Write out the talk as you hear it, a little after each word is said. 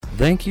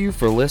Thank you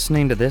for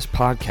listening to this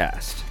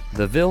podcast.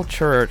 The Ville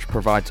Church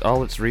provides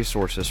all its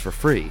resources for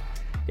free.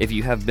 If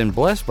you have been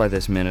blessed by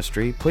this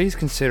ministry, please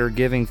consider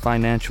giving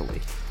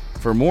financially.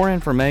 For more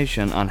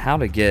information on how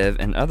to give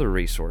and other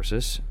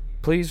resources,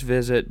 please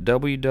visit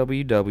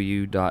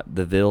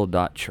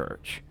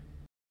www.theville.church.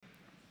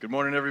 Good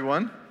morning,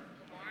 everyone.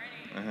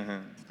 Good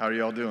morning. How are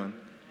y'all doing?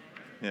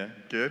 Yeah,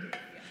 good?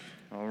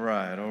 All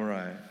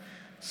right.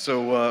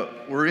 So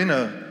we're in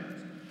a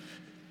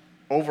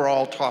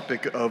overall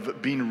topic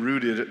of being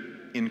rooted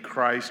in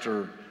Christ,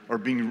 or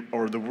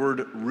the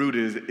word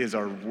rooted is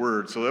our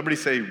word. So everybody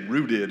say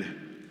rooted.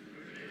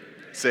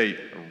 Say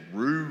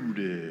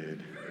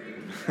rooted.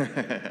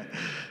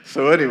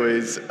 So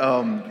anyways,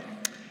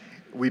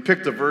 we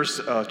picked a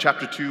verse,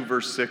 chapter 2,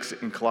 verse 6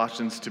 in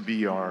Colossians to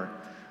be our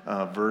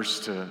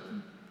verse to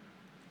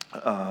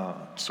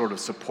sort of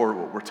support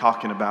what we're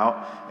talking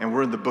about. And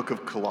we're in the book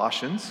of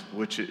Colossians,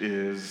 which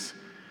is,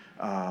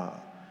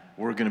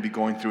 we're going to be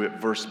going through it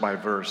verse by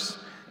verse.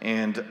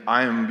 And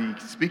I am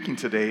speaking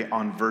today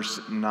on verse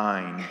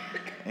 9.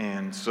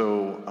 And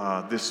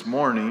so this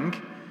morning,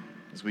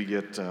 as we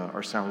get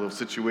our sound a little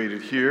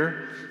situated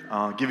here,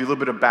 give you a little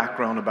bit of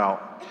background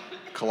about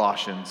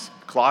Colossians.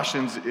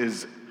 Colossians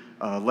is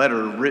a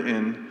letter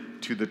written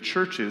to the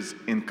churches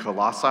in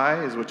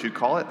Colossae, is what you'd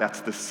call it.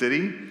 That's the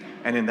city,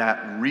 and in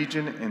that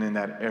region and in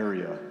that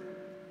area.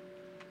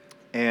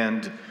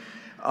 And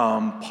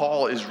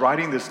Paul is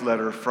writing this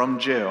letter from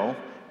jail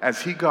as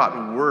he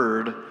got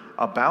word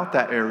about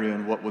that area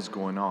and what was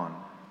going on.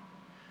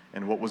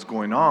 And what was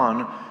going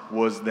on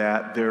was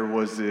that there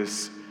was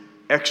this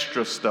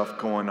extra stuff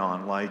going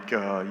on, like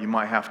you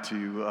might have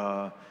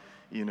to,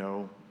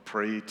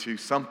 pray to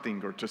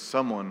something or to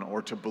someone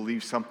or to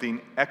believe something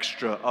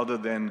extra other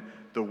than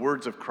the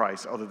words of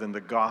Christ, other than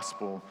the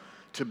gospel,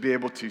 to be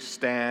able to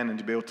stand and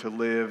to be able to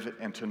live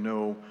and to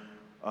know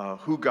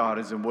who God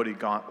is and what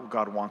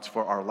God wants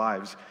for our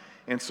lives.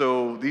 And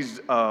so these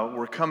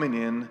were coming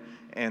in,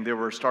 and they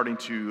were starting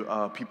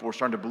to, people were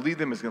starting to believe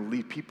them is going to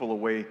lead people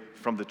away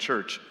from the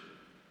church.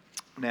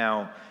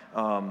 Now,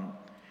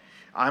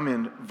 I'm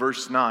in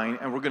verse 9,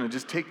 and we're going to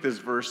just take this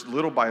verse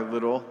little by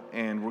little,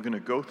 and we're going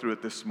to go through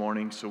it this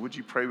morning. So would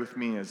you pray with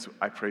me as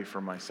I pray for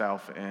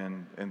myself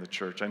and the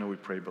church? I know we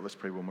prayed, but let's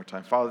pray one more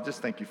time. Father,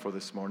 just thank you for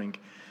this morning,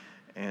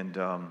 and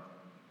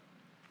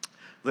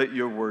let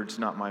your words,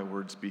 not my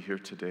words, be here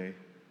today.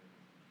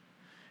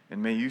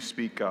 And may you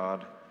speak,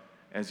 God,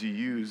 as you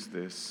use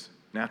this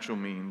natural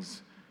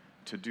means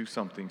to do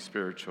something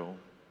spiritual.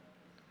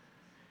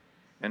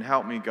 And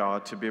help me,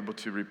 God, to be able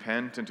to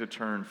repent and to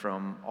turn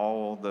from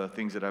all the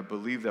things that I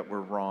believe that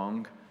were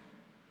wrong,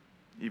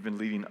 even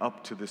leading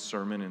up to this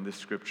sermon and this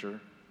scripture.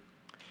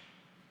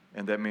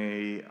 And that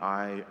may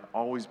I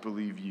always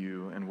believe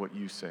you and what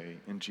you say.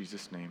 In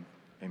Jesus' name,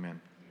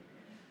 amen.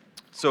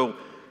 So,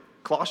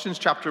 Colossians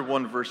chapter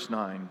 1, verse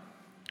 9.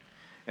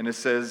 And it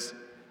says,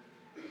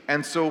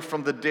 "And so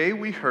from the day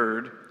we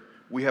heard,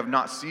 we have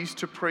not ceased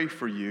to pray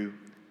for you,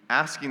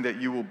 asking that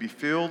you will be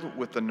filled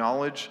with the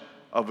knowledge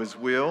of his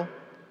will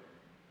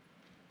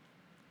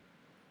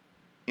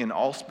in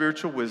all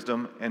spiritual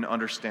wisdom and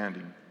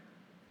understanding."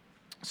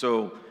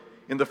 So,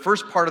 in the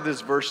first part of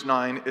this verse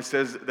 9, it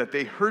says that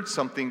they heard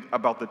something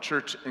about the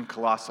church in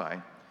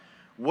Colossae.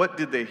 What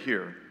did they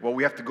hear? Well,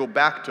 we have to go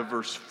back to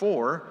verse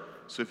 4.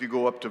 So if you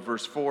go up to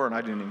verse 4, and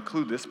I didn't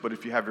include this, but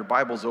if you have your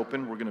Bibles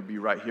open, we're going to be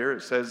right here.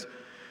 It says,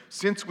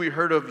 "Since we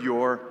heard of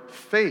your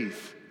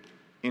faith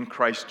in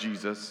Christ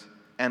Jesus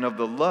and of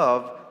the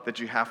love that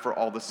you have for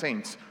all the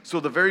saints."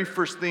 So the very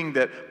first thing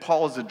that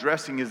Paul is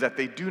addressing is that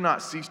they do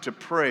not cease to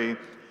pray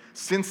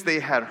since they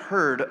had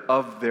heard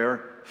of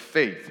their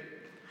faith.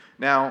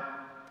 Now,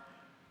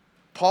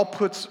 Paul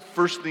puts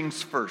first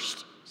things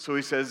first. So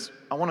he says,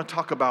 I want to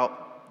talk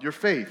about your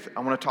faith. I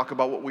want to talk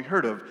about what we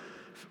heard of.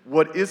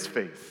 What is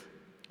faith?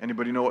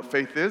 Anybody know what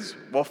faith is?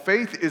 Well,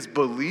 faith is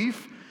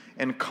belief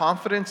and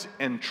confidence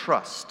and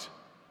trust.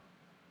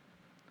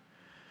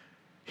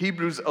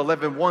 Hebrews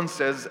 11:1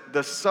 says,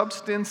 the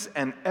substance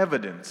and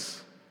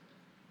evidence.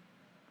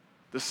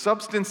 The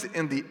substance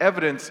and the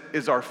evidence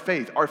is our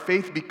faith. Our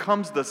faith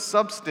becomes the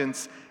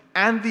substance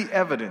and the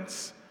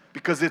evidence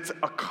because it's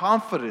a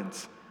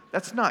confidence.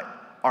 That's not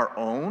our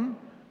own,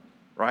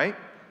 right?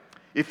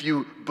 If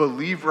you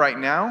believe right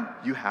now,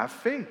 you have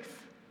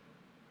faith.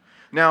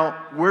 Now,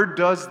 where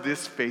does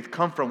this faith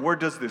come from? Where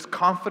does this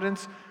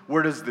confidence,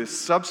 where does this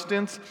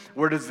substance,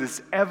 where does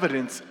this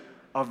evidence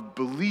of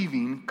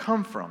believing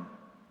come from?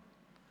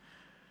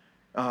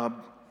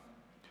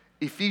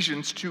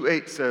 Ephesians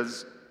 2:8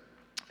 says,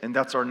 and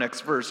that's our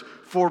next verse,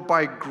 "For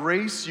by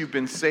grace you've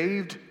been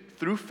saved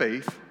through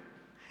faith,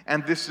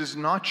 and this is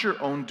not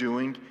your own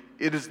doing,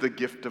 it is the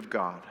gift of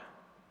God."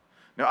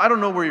 Now, I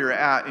don't know where you're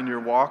at in your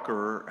walk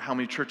or how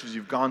many churches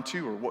you've gone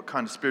to or what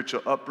kind of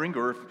spiritual upbringing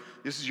or if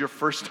this is your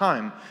first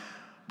time,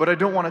 but I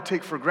don't want to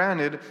take for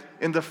granted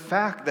in the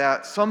fact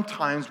that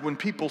sometimes when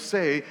people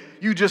say,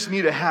 you just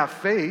need to have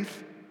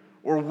faith,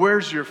 or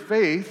where's your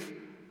faith,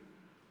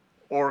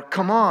 or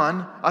come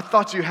on, I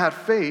thought you had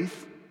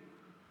faith,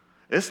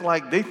 It's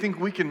like they think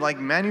we can like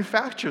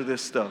manufacture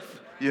this stuff.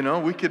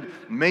 We could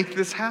make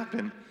this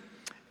happen.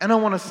 And I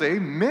want to say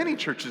many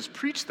churches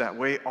preach that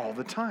way all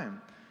the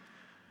time.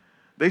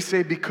 They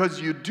say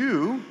because you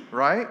do,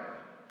 right?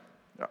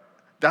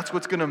 That's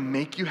what's going to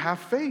make you have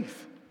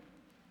faith.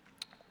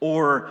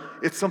 Or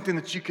it's something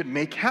that you could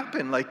make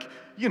happen. Like,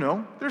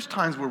 there's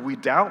times where we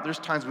doubt. There's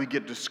times we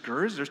get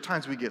discouraged. There's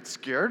times we get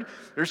scared.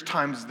 There's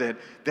times that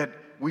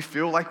we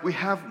feel like we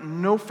have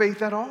no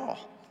faith at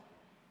all.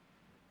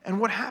 And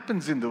what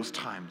happens in those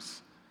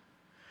times?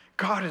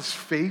 God is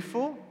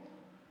faithful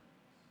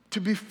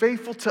to be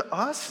faithful to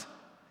us.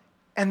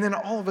 And then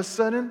all of a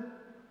sudden,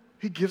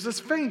 He gives us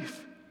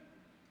faith.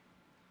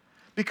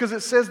 Because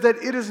it says that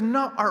it is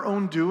not our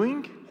own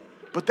doing,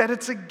 but that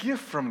it's a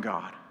gift from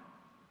God.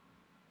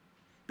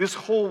 This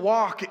whole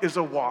walk is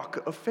a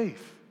walk of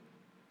faith.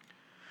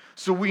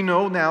 So we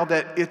know now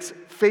that it's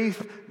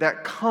faith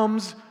that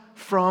comes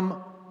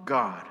from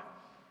God.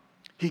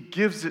 He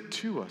gives it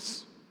to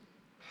us.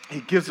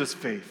 He gives us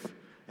faith.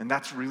 And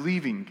that's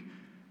relieving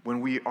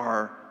when we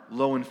are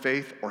low in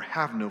faith or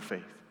have no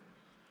faith.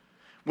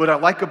 What I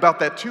like about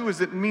that too is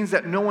it means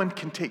that no one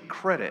can take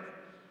credit.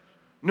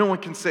 No one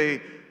can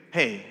say,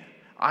 hey,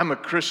 I'm a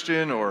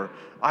Christian, or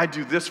I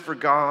do this for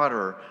God,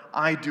 or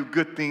I do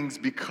good things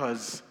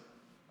because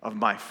of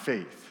my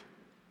faith,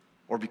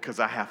 or because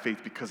I have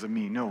faith because of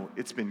me. No,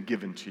 it's been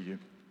given to you.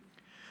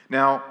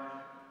 Now,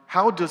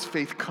 how does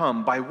faith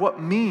come? By what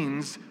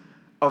means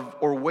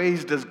or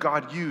ways does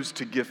God use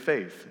to give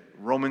faith?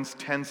 Romans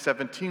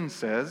 10:17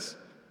 says,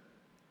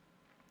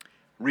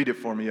 read it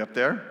for me up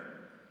there.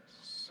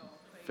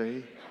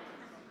 Faith.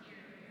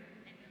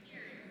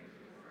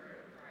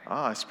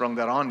 I sprung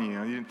that on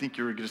you. You didn't think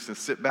you were just to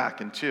sit back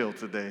and chill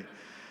today.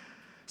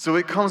 So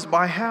it comes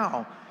by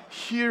how?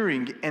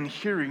 Hearing and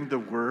hearing the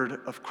word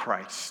of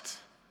Christ.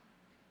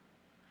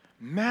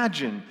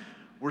 Imagine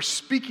we're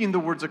speaking the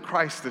words of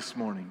Christ this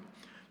morning.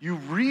 You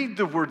read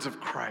the words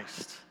of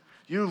Christ.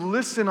 You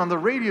listen on the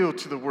radio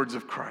to the words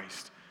of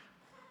Christ.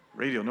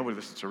 Radio, nobody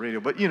listens to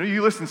radio, but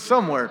you listen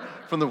somewhere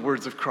from the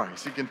words of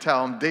Christ. You can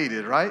tell I'm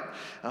dated, right?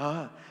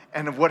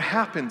 And what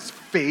happens?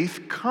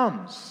 Faith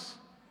comes.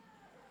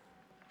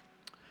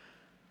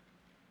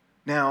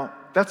 Now,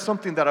 that's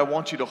something that I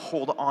want you to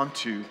hold on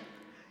to,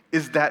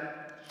 is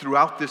that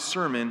throughout this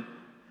sermon,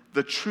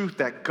 the truth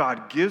that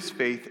God gives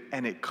faith,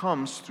 and it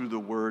comes through the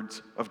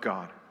words of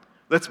God.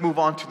 Let's move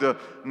on to the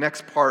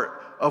next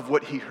part of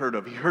what he heard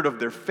of. He heard of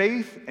their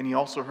faith, and he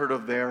also heard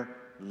of their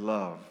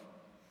love.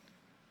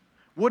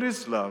 What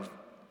is love?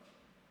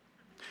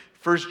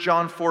 1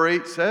 John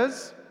 4:8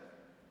 says,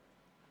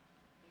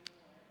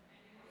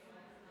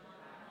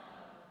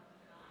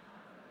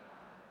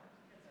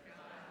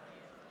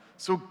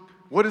 so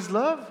what is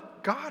love?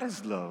 God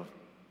is love,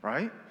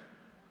 right?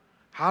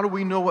 How do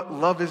we know what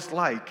love is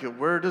like?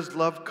 Where does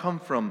love come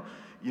from?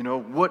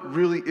 What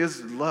really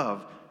is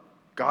love?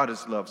 God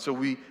is love. So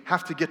we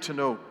have to get to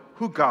know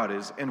who God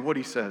is and what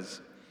He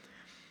says.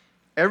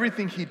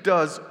 Everything He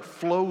does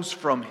flows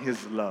from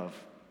His love.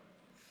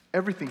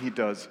 Everything He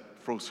does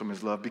flows from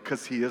His love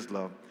because He is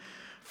love.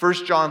 1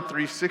 John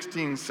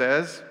 3:16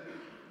 says,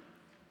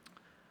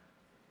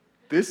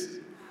 this...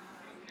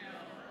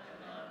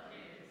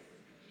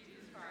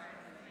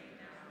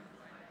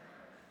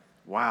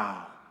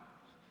 Wow.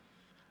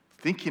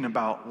 Thinking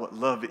about what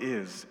love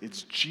is,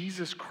 it's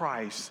Jesus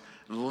Christ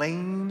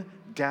laying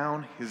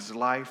down His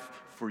life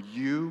for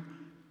you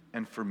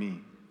and for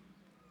me.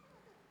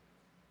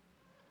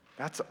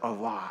 That's a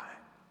lot.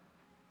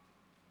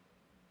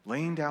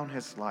 Laying down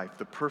His life,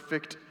 the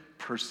perfect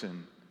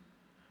person,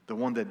 the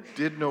one that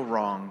did no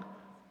wrong,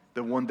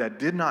 the one that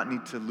did not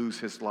need to lose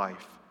his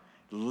life,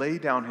 lay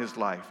down His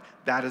life.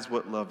 That is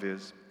what love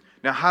is.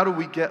 Now, how do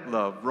we get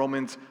love?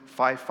 Romans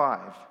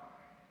 5:5.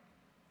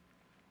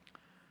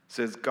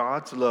 Says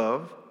God's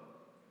love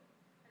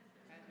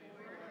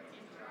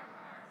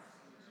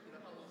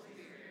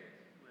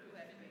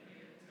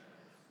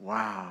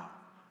wow.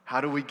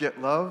 How do we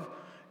get love?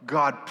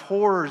 God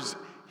pours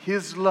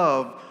His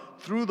love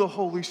through the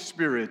Holy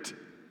Spirit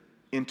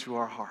into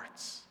our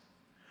hearts.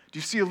 Do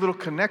you see a little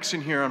connection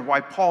here on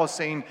why Paul is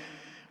saying,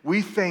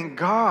 we thank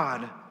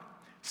God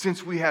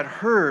since we had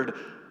heard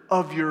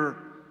of your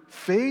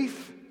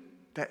faith,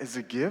 that is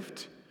a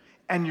gift,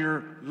 and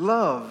your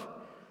love,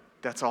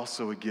 that's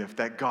also a gift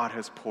that God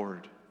has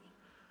poured.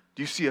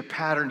 Do you see a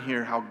pattern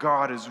here how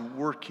God is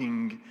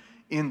working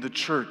in the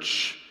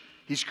church?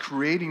 He's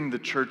creating the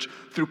church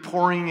through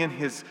pouring in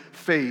His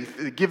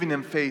faith, giving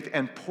them faith,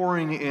 and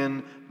pouring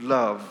in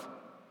love.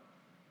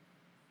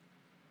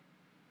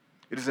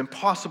 It is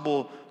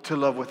impossible to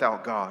love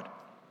without God.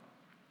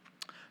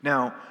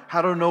 Now,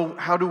 how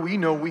do we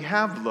know we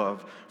have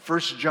love? 1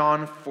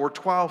 John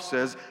 4:12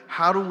 says,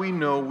 how do we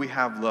know we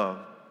have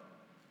love?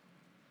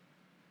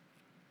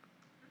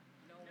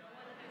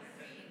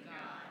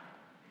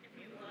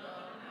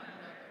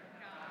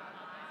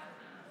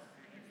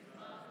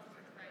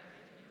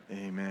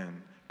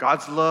 Amen.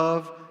 God's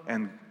love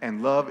and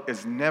love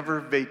is never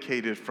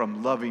vacated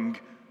from loving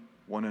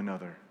one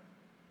another.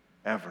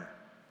 Ever.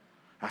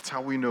 That's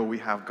how we know we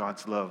have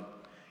God's love.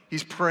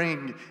 He's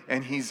praying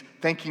and he's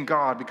thanking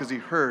God because he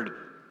heard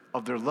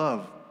of their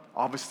love.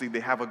 Obviously, they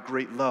have a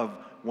great love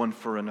one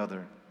for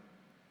another.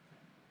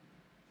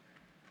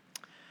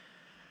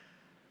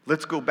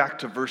 Let's go back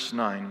to verse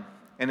 9.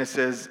 And it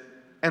says,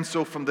 "And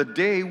so from the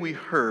day we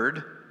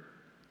heard,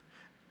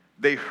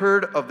 they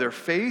heard of their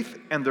faith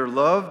and their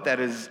love, that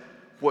is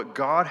what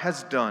God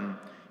has done,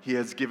 he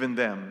has given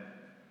them."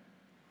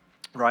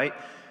 Right?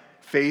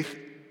 Faith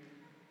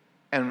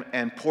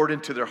and poured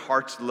into their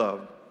hearts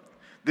love.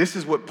 This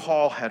is what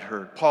Paul had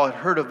heard. Paul had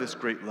heard of this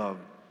great love.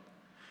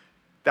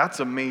 That's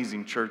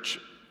amazing, church.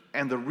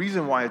 And the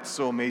reason why it's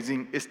so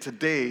amazing is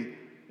today,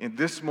 in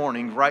this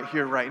morning, right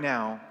here, right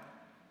now,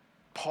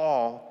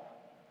 Paul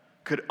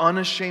could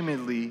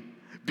unashamedly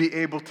be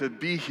able to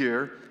be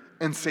here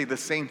and say the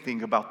same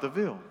thing about the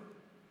Ville.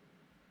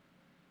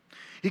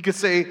 He could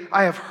say,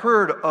 "I have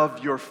heard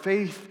of your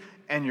faith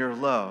and your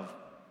love."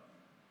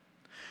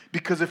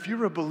 Because if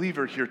you're a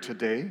believer here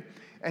today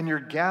and you're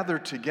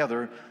gathered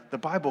together, the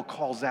Bible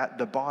calls that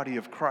the body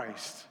of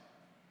Christ.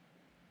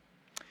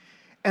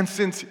 And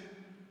since,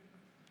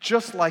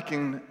 just like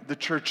in the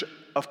church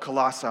of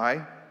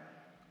Colossae,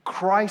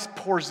 Christ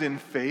pours in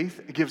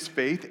faith, gives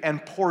faith,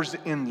 and pours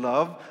in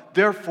love.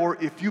 Therefore,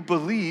 if you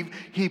believe,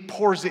 he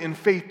pours in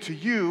faith to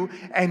you,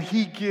 and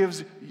he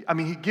gives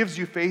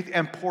you faith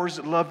and pours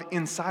love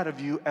inside of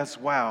you as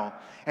well.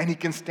 And he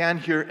can stand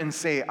here and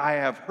say, "I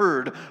have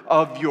heard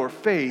of your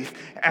faith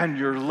and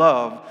your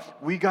love."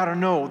 We got to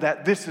know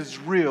that this is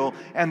real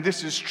and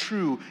this is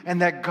true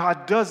and that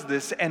God does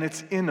this and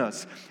it's in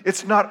us.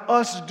 It's not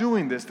us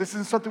doing this. This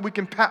isn't something we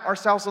can pat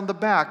ourselves on the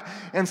back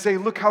and say,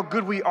 "Look how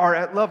good we are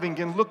at loving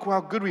and look how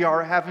good we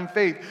are at having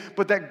faith,"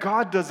 but that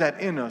God does that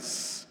in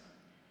us.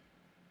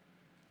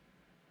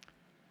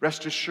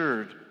 Rest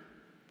assured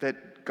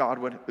that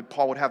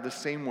Paul would have the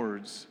same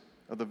words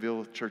of the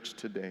Ville Church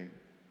today.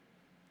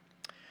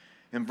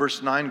 In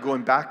verse 9,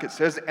 going back, it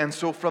says, "And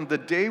so from the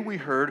day we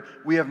heard,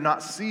 we have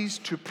not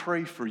ceased to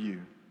pray for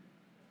you."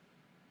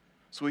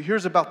 So he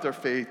hears about their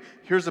faith,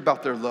 hears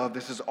about their love.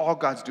 This is all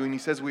God's doing. He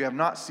says, "We have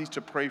not ceased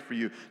to pray for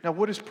you." Now,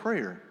 what is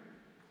prayer?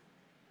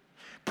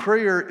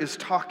 Prayer is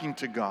talking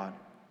to God.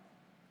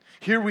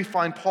 Here we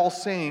find Paul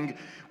saying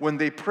when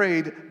they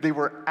prayed, they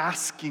were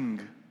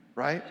asking,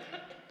 right?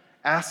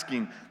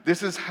 Asking.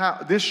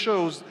 This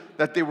shows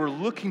that they were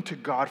looking to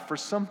God for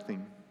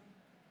something.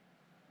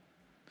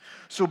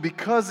 So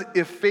because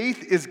if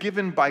faith is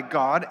given by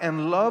God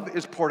and love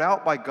is poured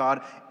out by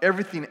God,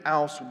 everything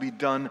else will be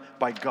done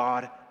by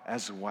God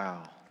as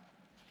well.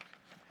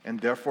 And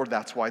therefore,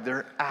 that's why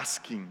they're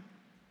asking.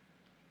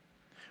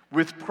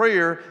 With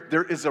prayer,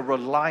 there is a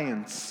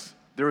reliance,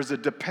 there is a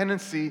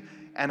dependency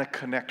and a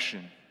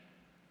connection.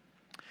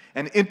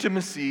 An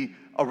intimacy,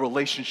 a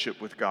relationship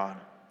with God.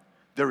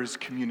 There is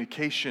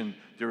communication,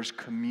 there is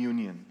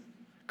communion,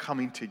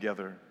 coming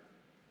together.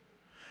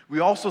 We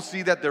also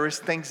see that there is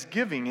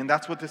thanksgiving, and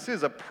that's what this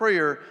is, a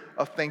prayer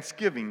of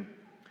thanksgiving.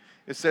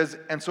 It says,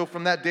 "And so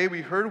from that day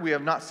we heard, we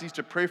have not ceased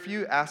to pray for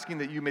you, asking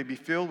that you may be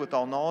filled with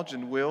all knowledge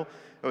and will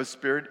of a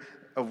spirit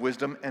of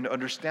wisdom and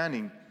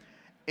understanding."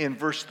 In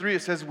verse 3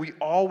 it says, "We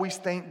always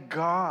thank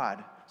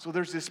God." So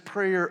there's this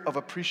prayer of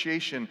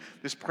appreciation,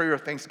 this prayer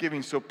of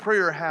thanksgiving. So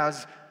prayer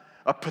has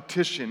a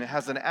petition, it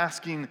has an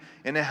asking,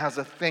 and it has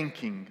a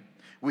thanking.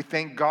 We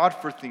thank God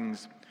for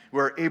things.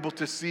 We're able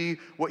to see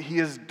what he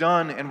has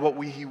done and what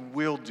he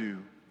will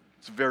do.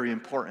 It's very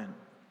important.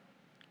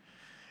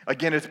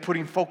 Again, it's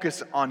putting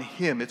focus on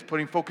him. It's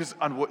putting focus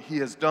on what he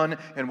has done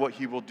and what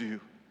he will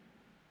do.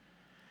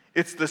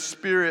 It's the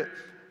Spirit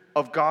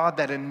of God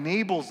that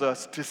enables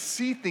us to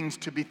see things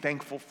to be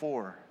thankful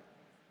for.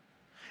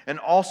 And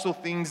also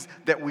things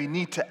that we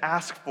need to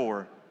ask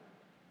for.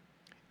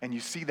 And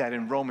you see that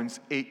in Romans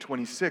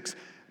 8:26.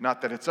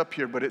 Not that it's up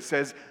here, but it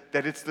says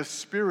that it's the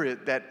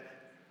Spirit that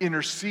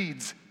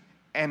intercedes,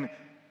 and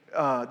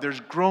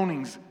there's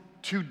groanings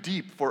too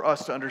deep for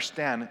us to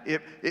understand.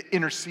 It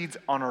intercedes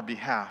on our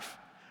behalf.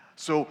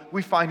 So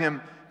we find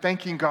him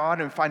thanking God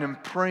and find him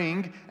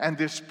praying, and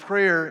this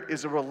prayer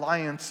is a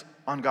reliance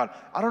on God.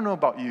 I don't know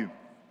about you,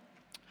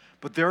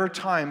 but there are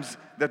times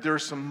that there are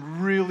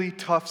some really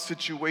tough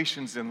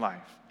situations in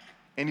life.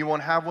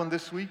 Anyone have one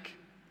this week?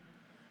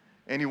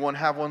 Anyone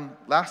have one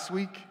last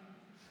week?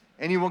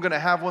 Anyone going to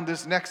have one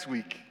this next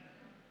week?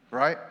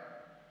 Right?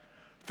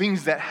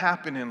 Things that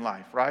happen in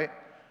life, right?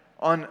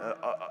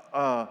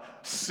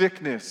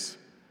 Sickness,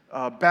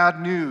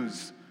 bad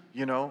news,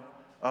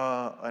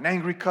 an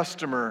angry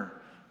customer,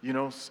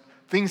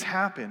 things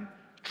happen,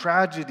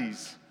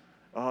 tragedies,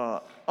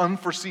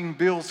 unforeseen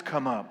bills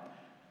come up.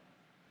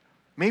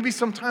 Maybe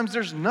sometimes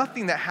there's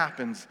nothing that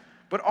happens,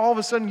 but all of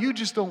a sudden you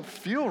just don't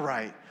feel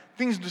right.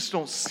 Things just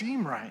don't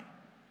seem right.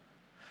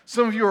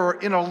 Some of you are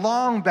in a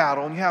long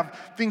battle and you have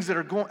things that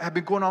have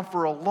been going on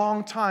for a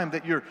long time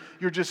that you're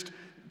just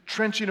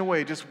trenching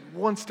away, just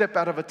one step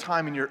out of a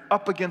time, and you're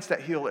up against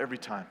that hill every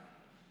time.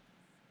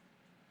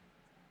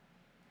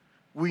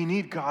 We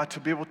need God to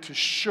be able to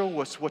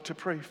show us what to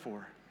pray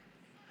for.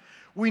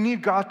 We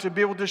need God to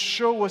be able to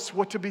show us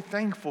what to be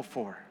thankful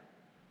for.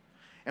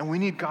 And we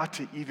need God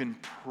to even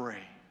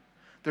pray.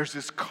 There's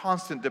this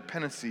constant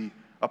dependency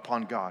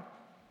upon God.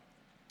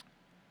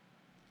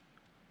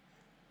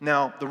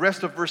 Now, the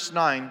rest of verse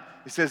 9,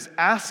 it says,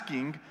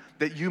 asking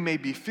that you may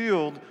be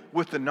filled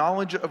with the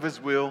knowledge of his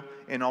will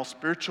and all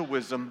spiritual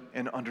wisdom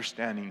and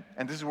understanding.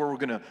 And this is where we're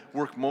going to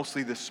work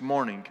mostly this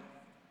morning,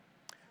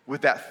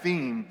 with that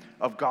theme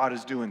of God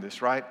is doing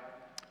this, right?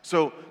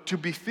 So to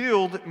be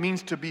filled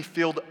means to be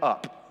filled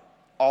up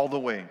all the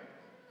way.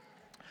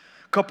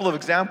 A couple of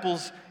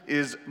examples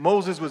is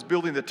Moses was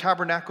building the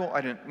tabernacle. I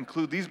didn't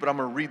include these, but I'm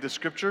going to read the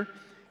scripture.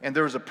 And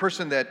there was a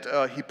person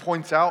that he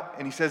points out,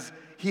 and he says,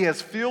 he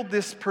has filled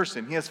this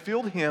person, he has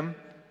filled him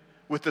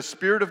with the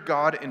Spirit of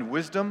God in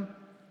wisdom,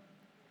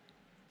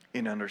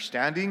 in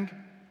understanding,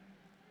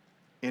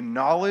 in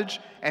knowledge,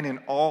 and in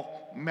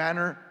all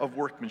manner of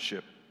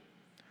workmanship.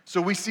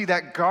 So we see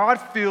that God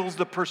fills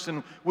the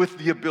person with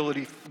the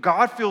ability.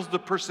 God fills the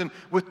person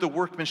with the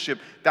workmanship.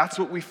 That's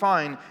what we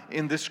find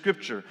in this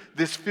scripture.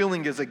 This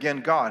filling is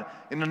again God.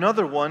 In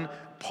another one,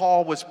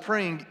 Paul was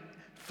praying,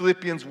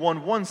 Philippians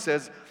 1:1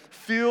 says,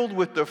 filled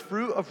with the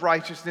fruit of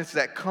righteousness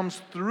that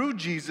comes through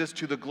Jesus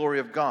to the glory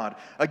of God.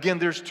 Again,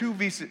 there's two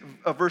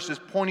verses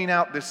pointing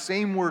out the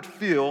same word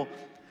fill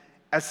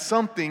as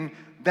something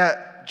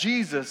that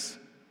Jesus,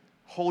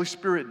 Holy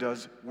Spirit,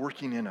 does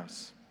working in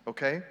us.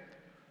 Okay?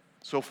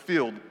 So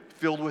filled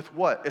with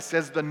what? It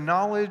says the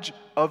knowledge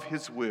of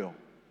his will.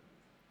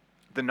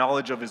 The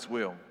knowledge of his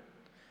will.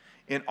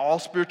 In all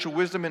spiritual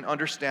wisdom and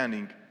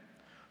understanding.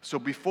 So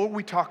before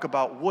we talk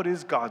about what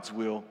is God's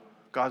will,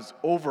 God's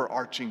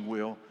overarching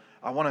will,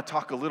 I want to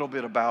talk a little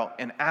bit about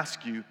and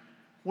ask you,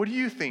 what do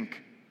you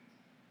think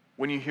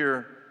when you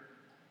hear,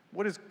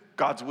 what is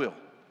God's will?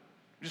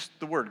 Just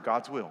the word,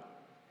 God's will.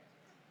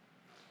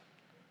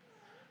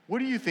 What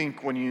do you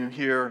think when you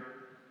hear,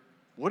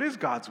 what is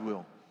God's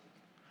will?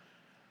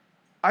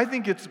 I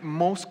think it's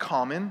most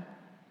common,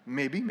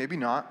 maybe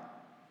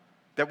not,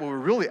 that what we're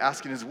really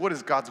asking is, what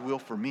is God's will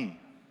for me?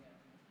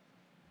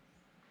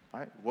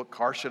 Right? What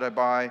car should I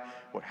buy?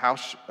 What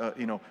house,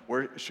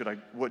 where should I,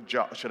 what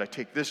job, should I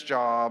take this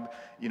job?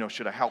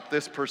 Should I help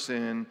this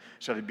person?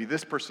 Should I be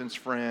this person's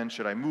friend?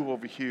 Should I move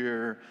over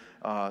here?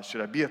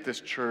 Should I be at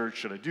this church?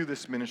 Should I do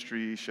this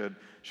ministry?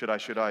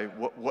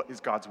 What is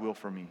God's will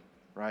for me,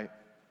 right?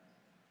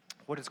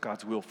 What is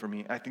God's will for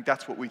me? I think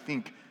that's what we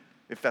think,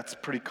 if that's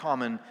pretty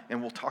common,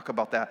 and we'll talk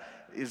about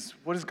that, is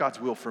what is God's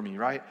will for me,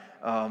 right?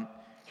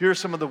 Here are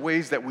some of the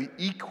ways that we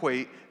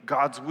equate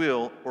God's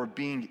will or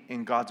being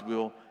in God's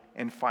will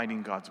and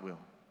finding God's will.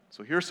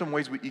 So here are some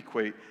ways we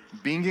equate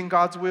being in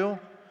God's will,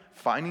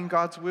 finding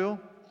God's will,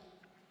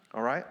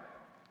 all right?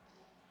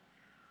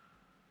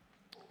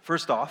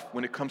 First off,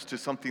 when it comes to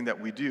something that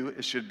we do,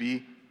 it should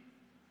be,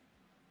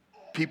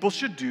 people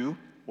should do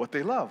what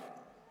they love.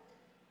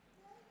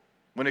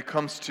 When it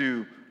comes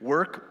to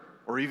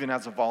work or even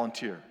as a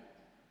volunteer.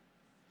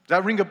 Does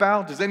that ring a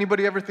bell? Does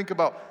anybody ever think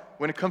about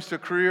when it comes to a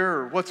career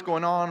or what's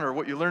going on or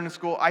what you learn in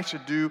school,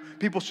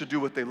 people should do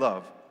what they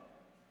love.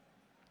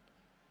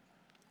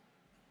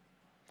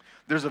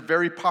 There's a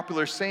very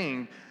popular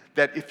saying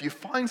that if you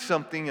find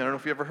something, I don't know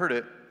if you ever heard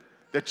it,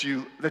 that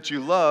you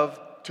love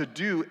to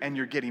do and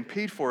you're getting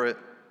paid for it,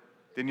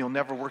 then you'll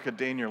never work a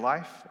day in your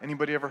life.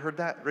 Anybody ever heard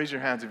that? Raise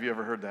your hands if you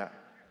ever heard that.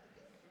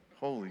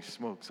 Holy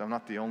smokes, I'm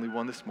not the only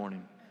one this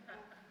morning.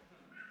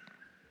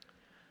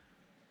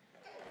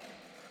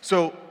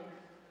 So,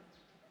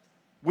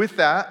 with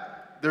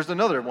that, there's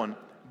another one.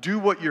 Do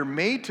what you're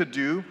made to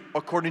do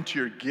according to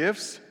your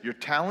gifts, your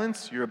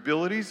talents, your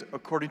abilities,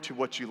 according to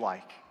what you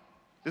like.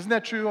 Isn't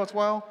that true as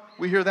well?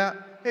 We hear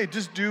that. Hey,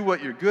 just do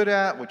what you're good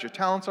at, what your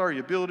talents are,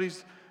 your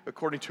abilities,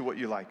 according to what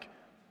you like.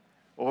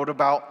 Or what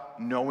about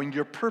knowing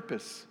your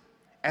purpose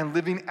and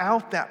living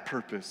out that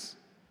purpose?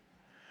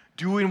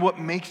 Doing what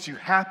makes you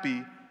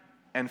happy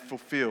and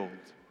fulfilled.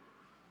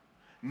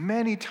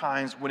 Many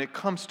times when it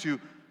comes to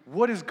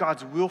what is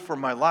God's will for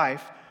my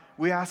life,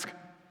 we ask,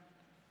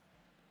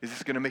 is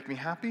this going to make me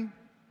happy?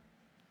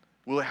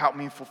 Will it help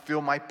me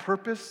fulfill my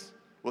purpose?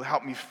 Will it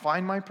help me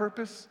find my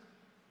purpose?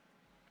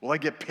 Will I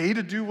get paid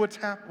to do what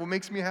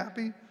makes me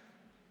happy?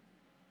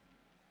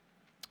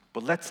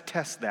 But let's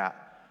test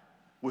that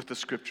with the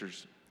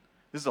scriptures.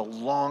 This is a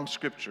long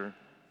scripture,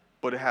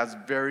 but it has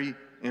very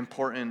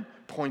important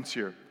points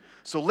here.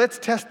 So let's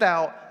test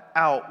that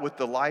out with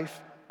the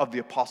life of the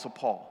Apostle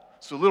Paul.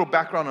 So a little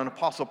background on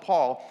Apostle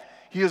Paul.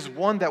 He is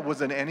one that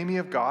was an enemy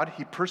of God.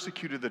 He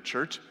persecuted the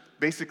church,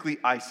 basically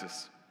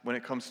ISIS, when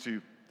it comes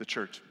to the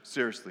church,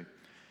 seriously.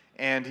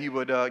 And he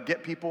would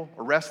get people,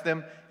 arrest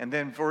them, and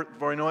then before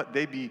you know it,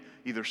 they'd be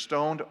either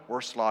stoned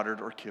or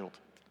slaughtered or killed.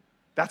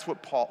 That's who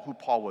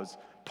Paul was.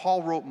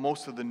 Paul wrote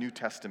most of the New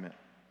Testament.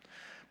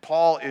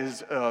 Paul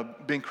is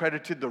being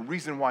credited the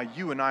reason why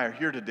you and I are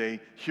here today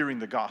hearing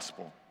the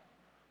gospel.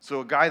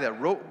 So a guy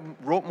that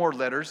wrote more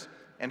letters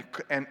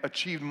and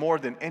achieved more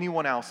than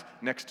anyone else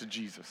next to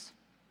Jesus.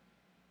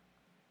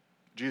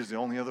 Jesus is the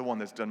only other one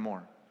that's done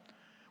more.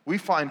 We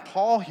find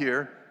Paul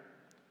here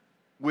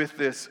with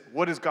this,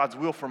 what is God's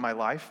will for my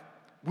life?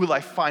 Will I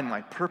find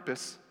my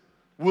purpose?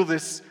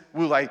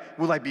 Will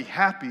I be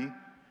happy?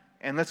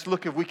 And let's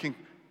look if we can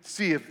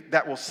see if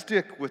that will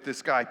stick with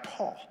this guy,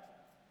 Paul.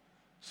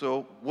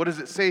 So what does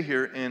it say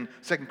here in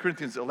 2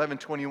 Corinthians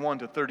 11:21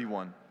 to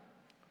 31?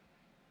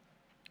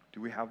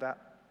 Do we have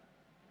that?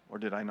 Or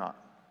did I not?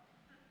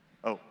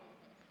 Oh,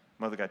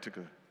 my other guy took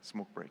a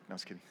smoke break. No, I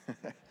was kidding.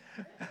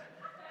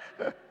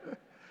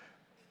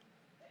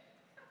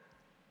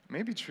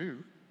 Maybe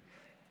true.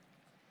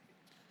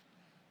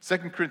 2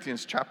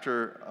 Corinthians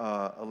chapter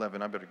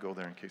 11. I better go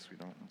there in case we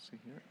don't. Let's see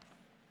here.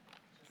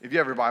 If you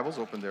have your Bibles,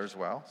 open there as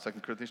well. 2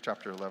 Corinthians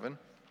chapter 11.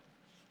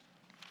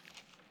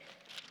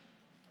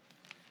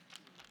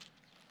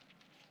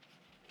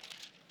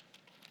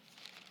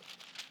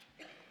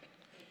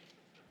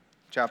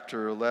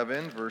 Chapter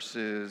 11,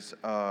 verses,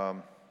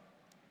 what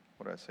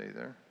did I say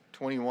there?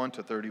 21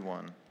 to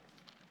 31.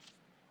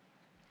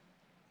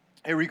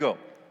 Here we go.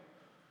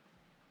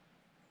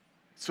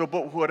 So,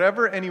 but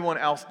whatever anyone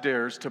else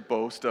dares to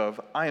boast of,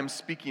 I am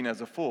speaking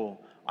as a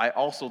fool. I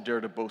also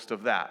dare to boast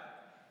of that.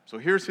 So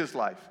here's his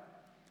life.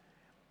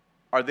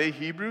 Are they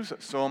Hebrews?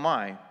 So am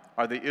I.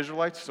 Are they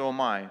Israelites? So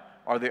am I.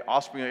 Are they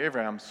offspring of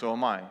Abraham? So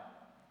am I.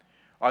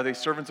 Are they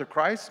servants of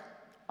Christ?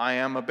 I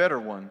am a better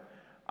one.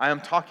 I am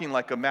talking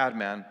like a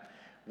madman,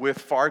 with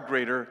far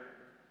greater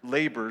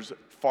labors,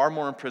 far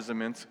more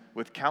imprisonments,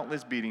 with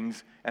countless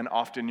beatings, and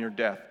often near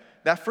death.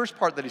 That first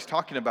part that he's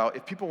talking about,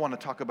 if people want to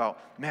talk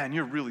about, man,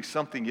 you're really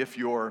something if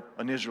you're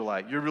an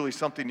Israelite. You're really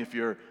something if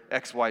you're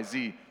XYZ.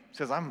 He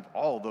says, I'm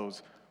all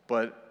those,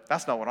 but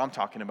that's not what I'm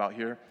talking about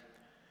here.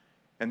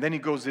 And then he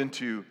goes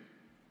into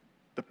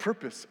the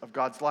purpose of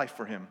God's life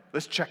for him.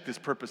 Let's check this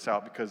purpose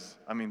out because,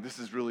 this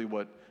is really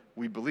what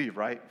we believe,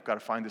 right? We've got to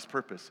find this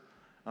purpose.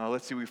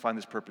 Let's see if we find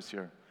this purpose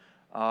here.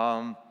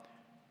 Far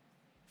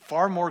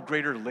more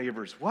greater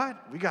labors.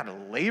 What? We got to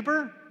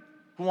labor?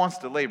 Who wants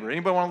to labor?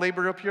 Anybody want to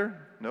labor up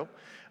here? Nope.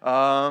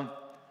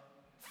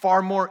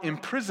 Far more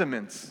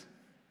imprisonments.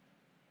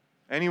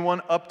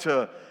 Anyone up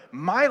to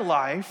my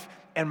life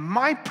and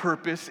my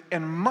purpose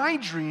and my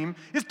dream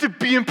is to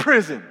be in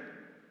prison.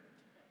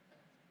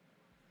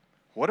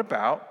 What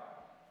about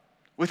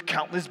with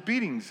countless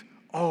beatings?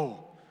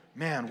 Oh,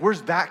 man,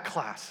 where's that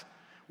class?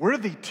 Where do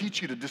they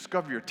teach you to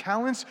discover your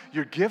talents,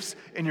 your gifts,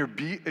 and your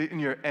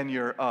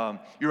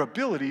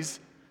abilities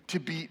to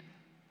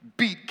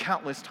beat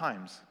countless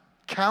times?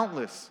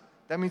 Countless.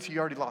 That means he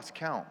already lost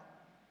count.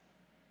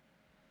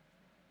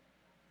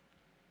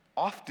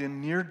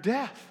 Often near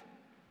death.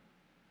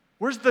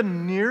 Where's the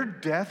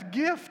near-death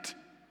gift?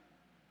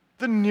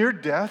 The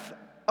near-death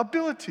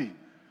ability.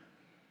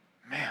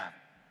 Man,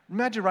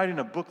 imagine writing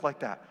a book like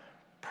that.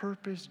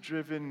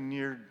 Purpose-driven,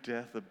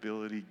 near-death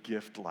ability,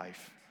 gift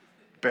life.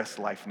 Best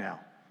life now,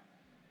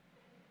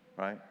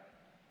 right?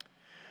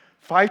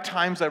 5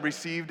 times I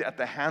received at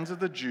the hands of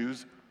the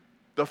Jews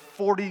the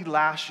 40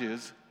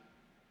 lashes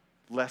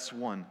less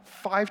one.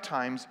 5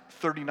 times,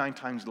 39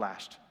 times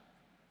lashed.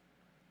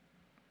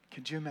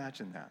 Could you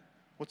imagine that?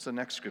 What's the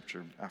next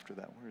scripture after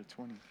that? We're at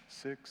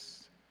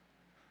 26.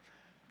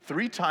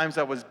 3 times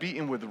I was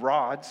beaten with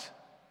rods.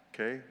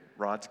 Okay,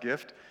 rod's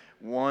gift.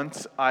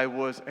 Once I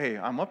was,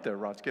 I'm up there,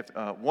 rod's gift.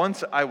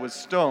 Once I was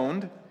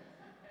stoned.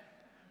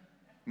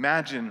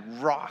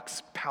 Imagine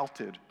rocks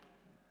pelted.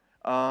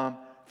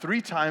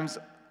 3 times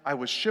I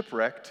was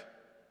shipwrecked,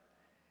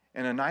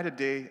 and a night a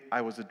day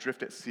I was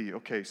adrift at sea.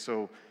 Okay,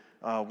 so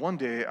one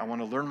day I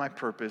want to learn my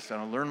purpose and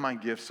I learn my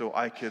gift so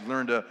I could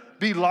learn to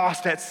be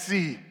lost at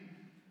sea.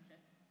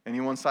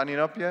 Anyone signing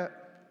up yet?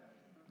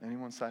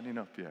 Anyone signing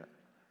up yet?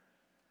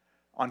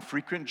 On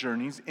frequent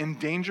journeys, in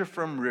danger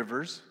from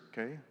rivers,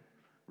 okay,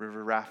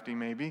 river rafting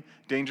maybe,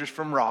 dangers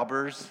from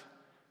robbers.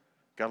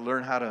 Got to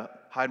learn how to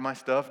hide my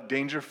stuff.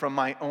 Danger from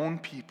my own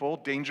people.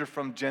 Danger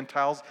from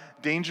Gentiles.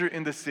 Danger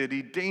in the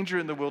city. Danger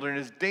in the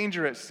wilderness.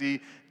 Danger at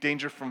sea.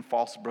 Danger from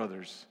false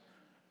brothers.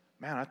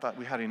 Man, I thought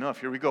we had enough.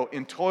 Here we go.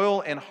 In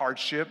toil and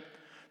hardship,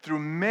 through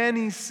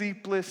many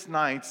sleepless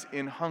nights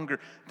in hunger.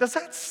 Does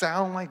that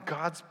sound like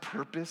God's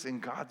purpose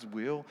and God's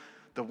will?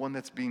 The one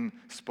that's being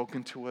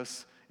spoken to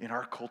us in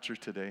our culture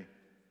today?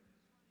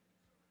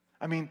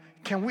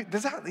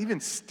 Does that even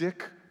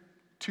stick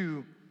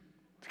to...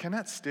 Can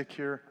that stick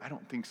here? I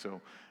don't think so.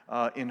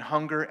 In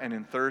hunger and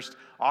in thirst,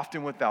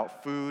 often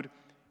without food,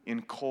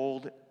 in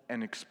cold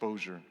and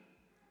exposure.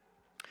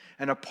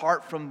 And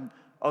apart from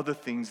other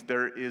things,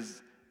 there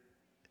is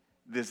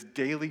this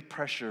daily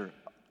pressure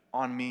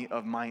on me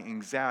of my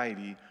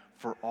anxiety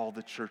for all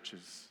the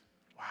churches.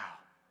 Wow.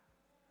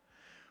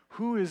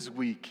 Who is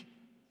weak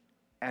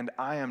and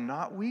I am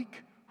not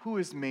weak? Who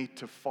is made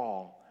to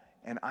fall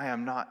and I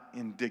am not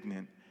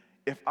indignant?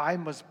 If I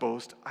must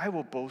boast, I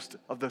will boast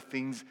of the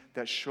things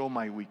that show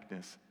my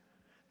weakness.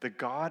 The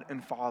God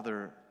and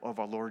Father of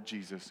our Lord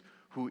Jesus,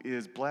 who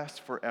is blessed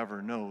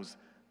forever, knows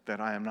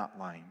that I am not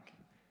lying.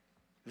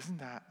 Isn't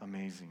that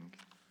amazing?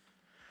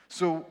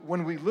 So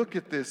when we look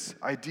at this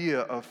idea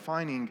of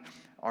finding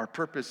our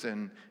purpose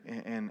and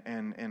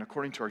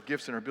according to our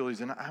gifts and our abilities,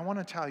 and I want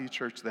to tell you,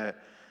 church, that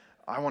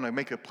I want to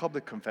make a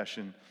public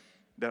confession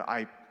that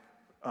I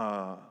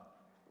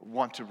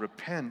want to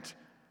repent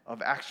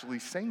of actually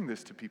saying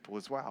this to people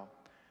as well.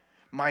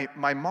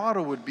 My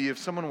motto would be if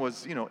someone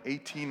was,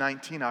 18,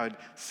 19, I would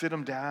sit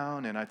them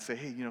down and I'd say,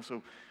 hey,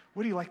 so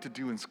what do you like to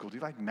do in school? Do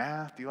you like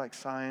math? Do you like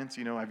science?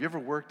 Have you ever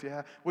worked?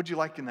 Yeah. What do you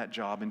like in that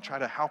job? And try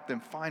to help them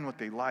find what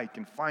they like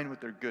and find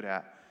what they're good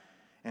at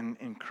and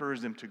encourage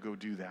them to go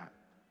do that.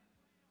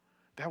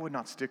 That would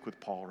not stick with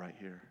Paul right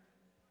here.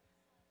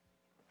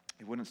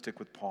 It wouldn't stick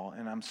with Paul.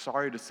 And I'm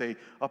sorry to say,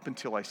 up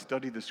until I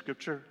studied the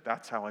scripture,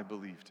 that's how I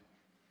believed.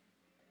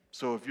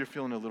 So if you're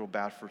feeling a little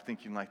bad for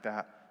thinking like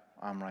that,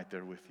 I'm right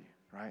there with you,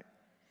 right?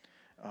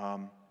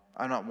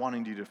 I'm not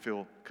wanting you to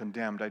feel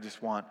condemned. I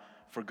just want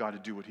for God to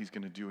do what he's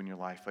going to do in your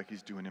life like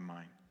he's doing in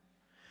mine.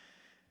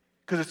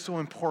 Because it's so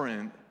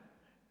important,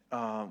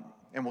 and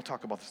we'll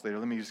talk about this later.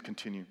 Let me just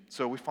continue.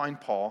 So we find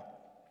Paul,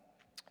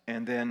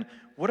 and then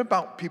what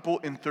about people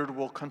in third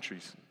world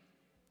countries?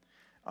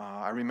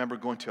 I remember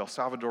going to El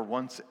Salvador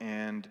once,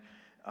 and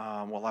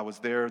while I was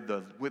there,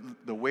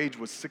 the wage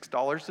was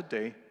 $6 a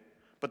day,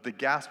 but the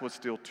gas was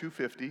still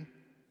 $2.50.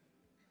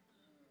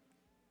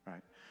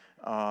 Right?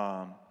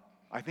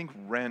 I think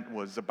rent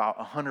was about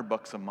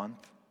 $100 a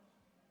month,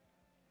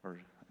 or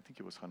I think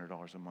it was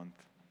 $100 a month.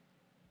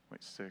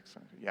 Wait, six?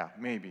 Yeah,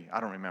 maybe. I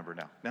don't remember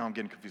now. Now I'm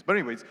getting confused. But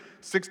anyways,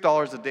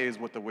 $6 a day is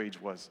what the wage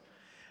was.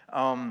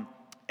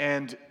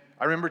 And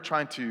I remember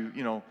trying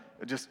to,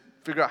 just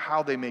figure out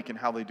how they make and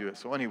how they do it.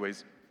 So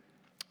anyways,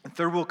 in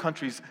third world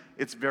countries,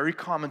 it's very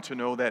common to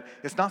know that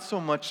it's not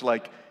so much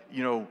like,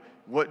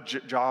 what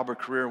job or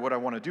career, what I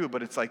want to do,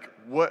 but it's like,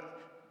 what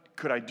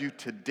could I do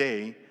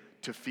today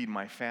to feed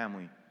my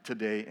family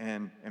today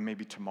and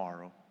maybe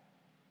tomorrow?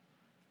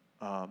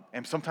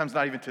 And sometimes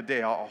not even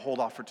today. I'll hold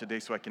off for today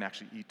so I can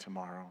actually eat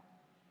tomorrow.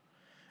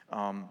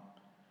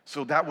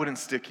 So that wouldn't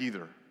stick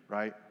either,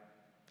 right?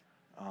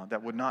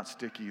 That would not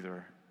stick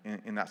either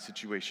in that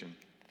situation.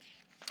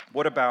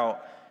 What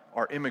about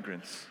our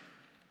immigrants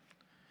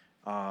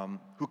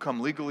who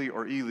come legally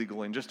or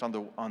illegally? And just on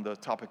the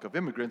topic of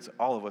immigrants,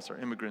 all of us are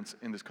immigrants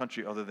in this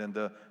country other than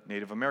the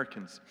Native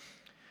Americans,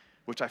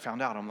 which I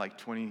found out I'm like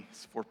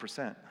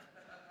 24%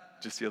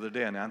 just the other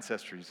day on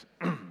Ancestries.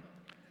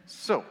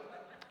 So,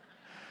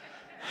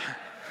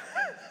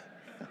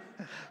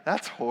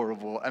 that's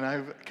horrible, and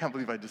I can't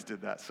believe I just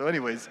did that. So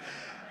anyways,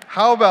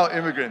 how about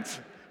immigrants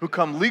who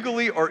come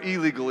legally or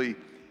illegally?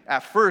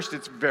 At first,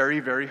 it's very,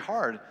 very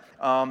hard.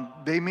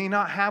 They may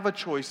not have a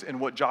choice in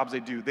what jobs they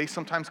do. They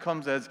sometimes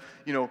come as,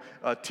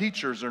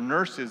 teachers or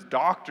nurses,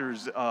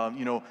 doctors,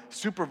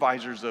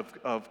 supervisors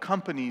of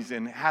companies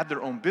and had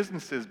their own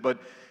businesses, but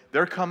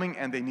they're coming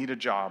and they need a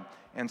job.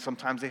 And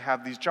sometimes they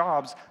have these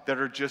jobs that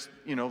are just,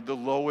 the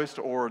lowest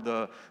or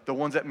the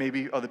ones that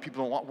maybe other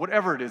people don't want,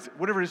 whatever it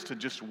is to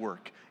just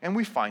work. And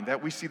we find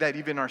that. We see that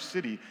even in our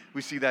city.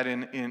 We see that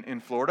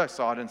in Florida. I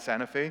saw it in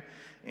Santa Fe.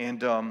 And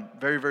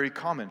very, very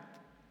common.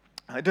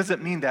 It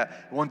doesn't mean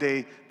that one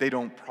day they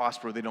don't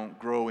prosper, they don't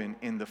grow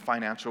in the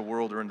financial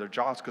world or in their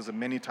jobs, because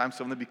many times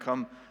some of them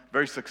become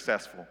very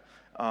successful.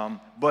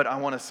 But I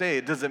want to say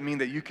it doesn't mean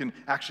that you can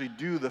actually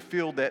do the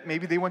field that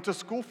maybe they went to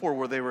school for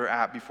where they were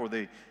at before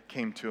they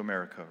came to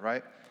America,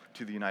 right?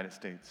 To the United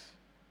States.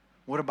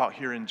 What about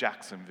here in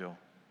Jacksonville?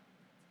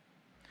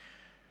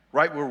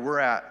 Right where we're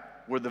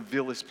at, where the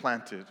Ville is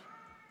planted.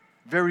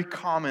 Very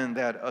common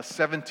that a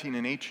 17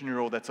 and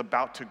 18-year-old that's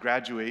about to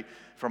graduate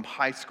from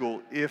high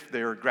school, if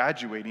they're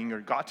graduating or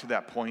got to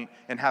that point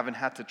and haven't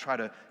had to try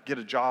to get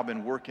a job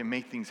and work and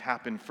make things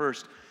happen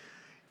first,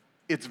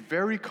 it's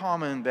very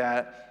common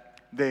that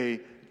they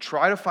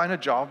try to find a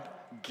job,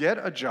 get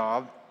a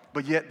job,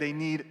 but yet they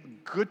need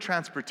good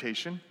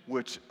transportation,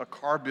 which a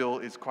car bill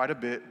is quite a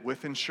bit,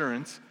 with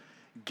insurance,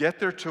 get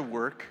there to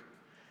work,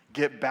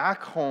 get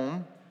back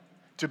home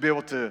to be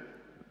able to,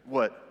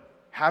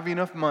 have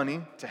enough money,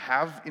 to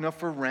have enough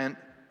for rent,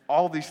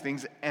 all these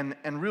things, and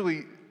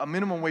really a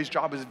minimum wage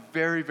job is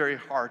very, very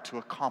hard to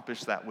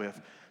accomplish that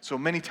with. So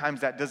many times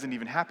that doesn't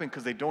even happen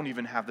because they don't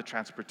even have the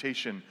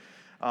transportation.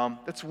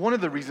 That's one of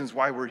the reasons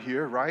why we're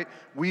here, right?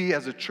 We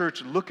as a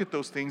church look at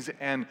those things,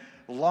 and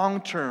long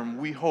term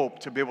we hope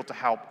to be able to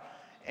help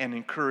and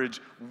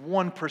encourage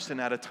one person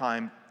at a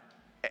time,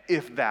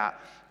 if that,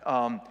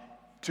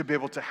 to be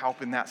able to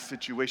help in that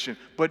situation.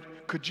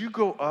 But could you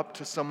go up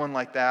to someone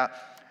like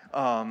that?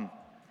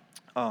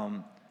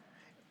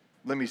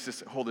 Let me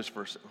just hold this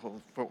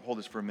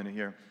for a minute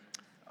here.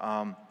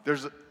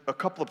 There's a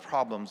couple of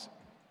problems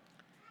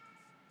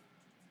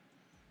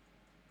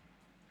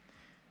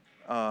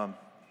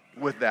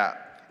with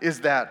that.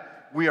 Is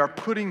that we are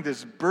putting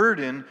this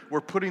burden,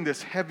 we're putting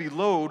this heavy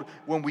load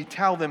when we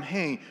tell them,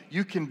 hey,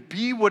 you can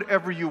be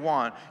whatever you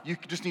want. You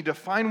just need to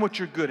find what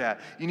you're good at.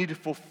 You need to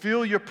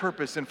fulfill your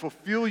purpose and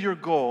fulfill your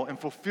goal and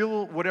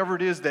fulfill whatever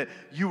it is that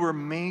you were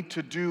made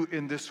to do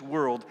in this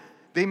world.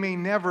 They may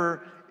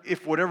never,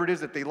 if whatever it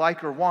is that they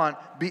like or want,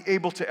 be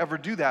able to ever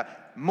do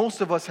that.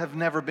 Most of us have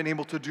never been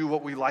able to do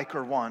what we like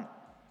or want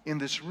in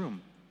this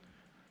room.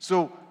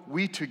 So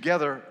we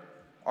together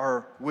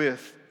are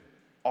with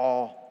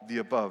all the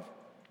above.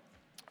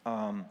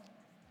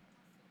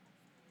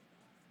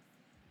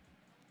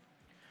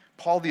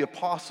 Paul the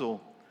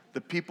Apostle,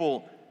 the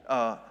people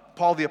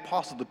Paul the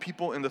Apostle, the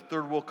people in the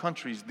third world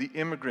countries, the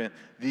immigrant,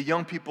 the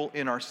young people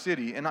in our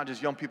city, and not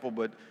just young people,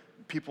 but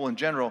people in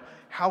general,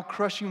 how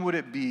crushing would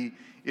it be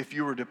if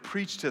you were to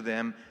preach to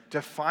them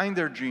to find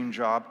their dream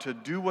job, to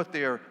do what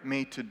they are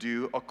made to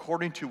do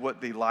according to what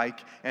they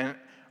like and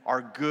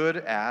are good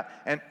at,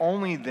 and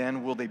only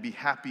then will they be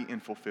happy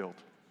and fulfilled,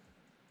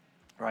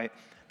 right?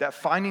 That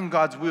finding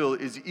God's will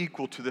is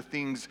equal to the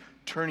things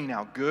turning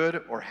out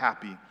good or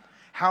happy.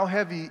 How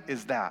heavy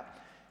is that?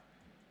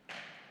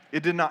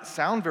 It did not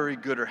sound very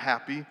good or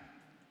happy,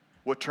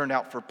 what turned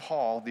out for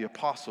Paul, the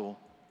apostle,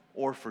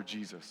 or for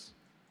Jesus.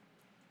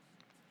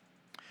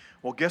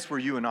 Well, guess where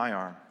you and I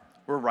are?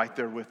 We're right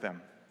there with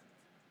them.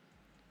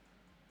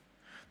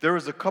 There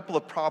is a couple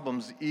of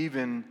problems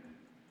even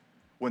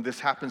when this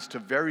happens to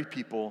very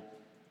people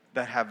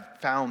that have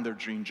found their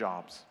dream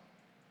jobs.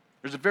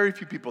 There's a very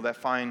few people that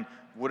find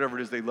whatever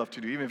it is they love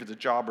to do, even if it's a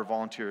job or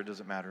volunteer, it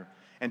doesn't matter,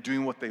 and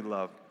doing what they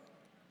love.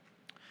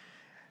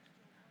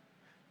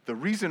 The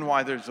reason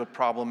why there's a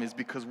problem is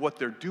because what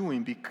they're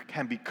doing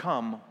can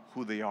become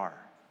who they are.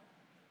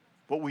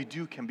 What we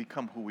do can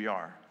become who we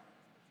are.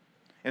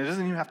 And it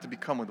doesn't even have to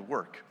become with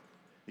work.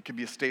 It could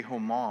be a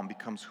stay-home mom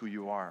becomes who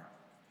you are.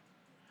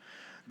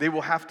 They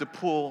will have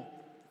to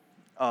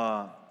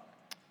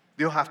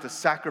they'll have to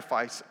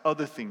sacrifice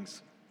other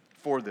things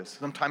for this.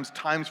 Sometimes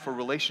times for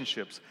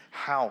relationships,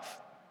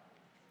 health,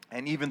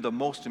 and even the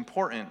most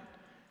important,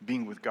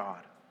 being with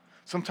God.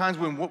 Sometimes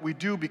when what we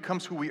do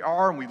becomes who we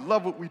are and we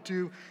love what we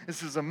do,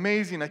 this is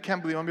amazing, I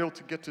can't believe I'm able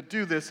to get to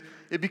do this,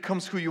 it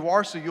becomes who you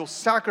are, so you'll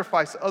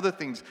sacrifice other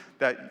things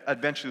that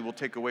eventually will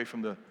take away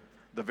from the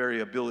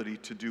very ability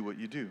to do what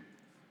you do.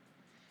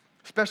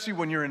 Especially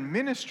when you're in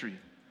ministry.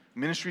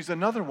 Ministry is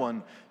another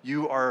one.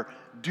 You are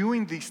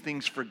doing these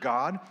things for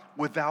God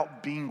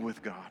without being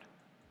with God.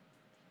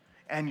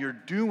 And your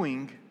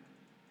doing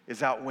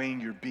is outweighing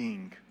your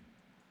being.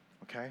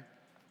 Okay?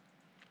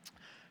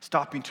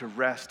 Stopping to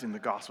rest in the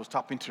gospel,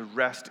 stopping to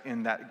rest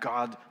in that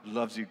God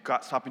loves you,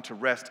 stopping to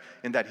rest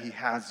in that He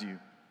has you. And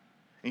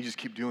you just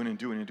keep doing and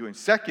doing and doing.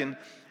 Second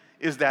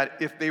is that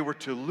if they were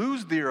to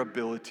lose their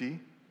ability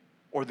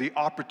or the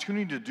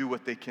opportunity to do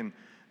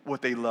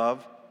what they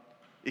love,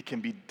 it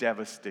can be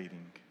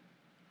devastating.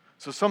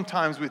 So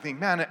sometimes we think,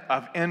 man,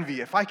 of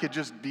envy, if I could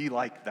just be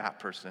like that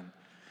person,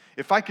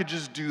 if I could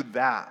just do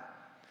that,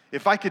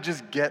 if I could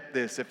just get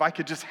this, if I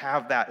could just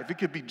have that, if it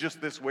could be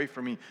just this way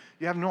for me,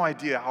 you have no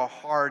idea how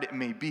hard it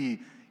may be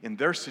in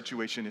their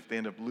situation if they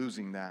end up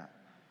losing that,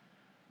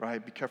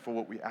 right? Be careful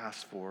what we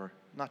ask for.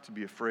 Not to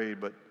be afraid,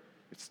 but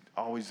it's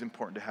always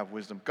important to have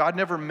wisdom. God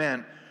never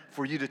meant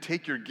for you to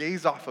take your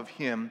gaze off of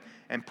Him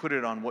and put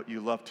it on what you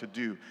love to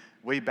do.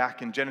 Way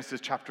back in Genesis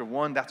chapter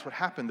 1, that's what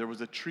happened. There was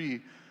a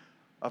tree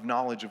of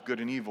knowledge of good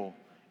and evil,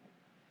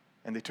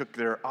 and they took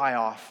their eye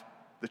off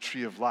the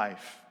tree of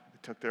life.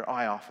 Took their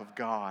eye off of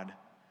God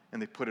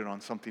and they put it on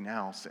something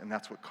else, and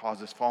that's what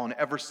caused us fall. And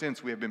ever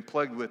since we have been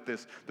plagued with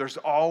this, there's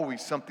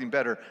always something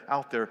better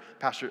out there.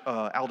 Pastor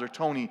Elder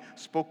Tony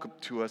spoke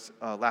to us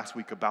last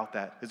week about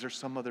that. Is there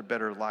some other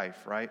better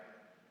life, right?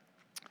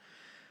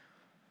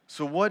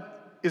 So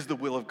what is the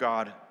will of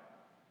God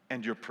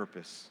and your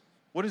purpose?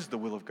 What is the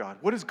will of God?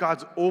 What is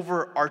God's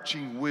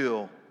overarching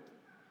will?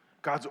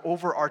 God's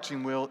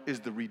overarching will is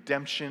the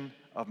redemption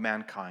of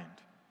mankind.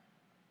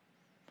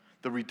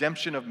 The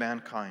redemption of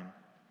mankind.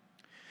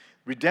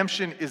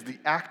 Redemption is the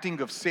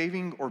acting of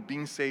saving or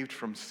being saved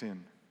from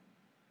sin.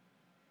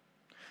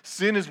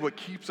 Sin is what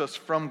keeps us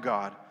from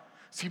God.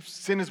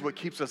 Sin is what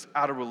keeps us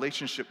out of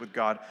relationship with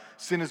God.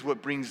 Sin is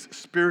what brings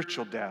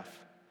spiritual death.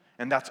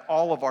 And that's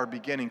all of our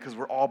beginning, because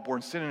we're all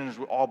born sinners,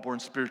 we're all born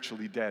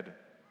spiritually dead.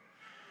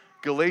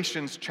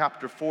 Galatians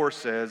chapter 4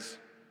 says,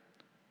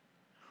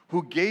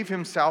 who gave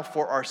Himself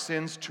for our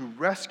sins to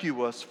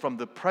rescue us from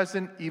the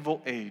present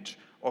evil age,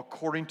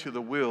 according to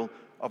the will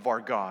of our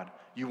God.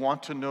 You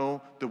want to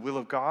know the will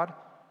of God?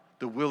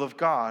 The will of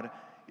God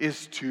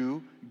is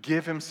to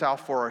give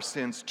Himself for our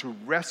sins, to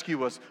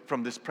rescue us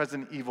from this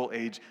present evil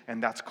age,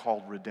 and that's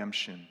called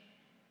redemption.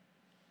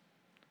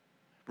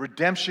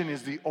 Redemption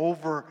is the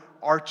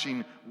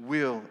overarching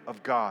will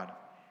of God.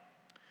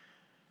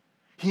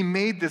 He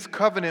made this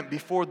covenant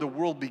before the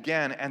world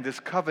began, and this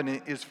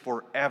covenant is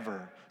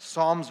forever.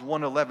 Psalms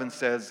 111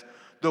 says,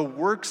 the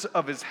works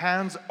of His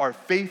hands are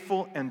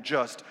faithful and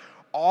just.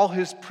 All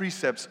His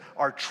precepts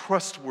are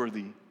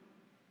trustworthy.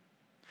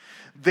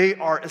 They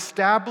are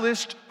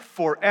established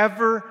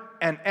forever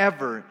and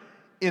ever,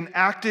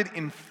 enacted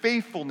in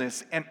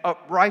faithfulness and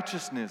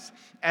uprightness,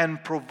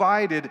 and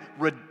provided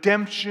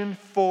redemption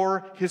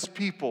for His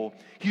people.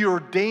 He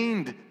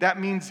ordained, that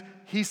means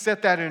He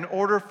set that in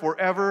order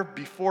forever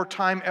before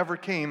time ever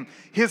came.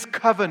 His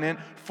covenant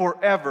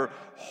forever.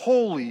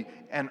 Holy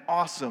and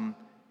awesome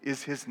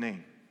is His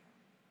name.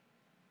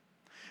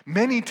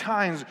 Many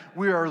times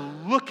we are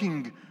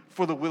looking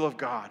for the will of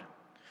God.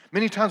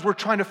 Many times we're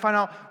trying to find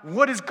out,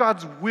 what is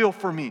God's will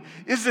for me?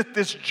 Is it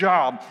this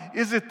job?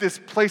 Is it this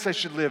place I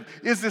should live?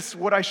 Is this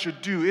what I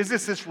should do? Is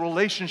this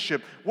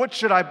relationship? What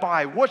should I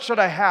buy? What should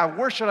I have?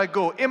 Where should I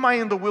go? Am I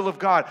in the will of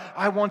God?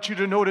 I want you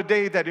to know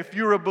today that if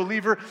you're a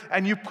believer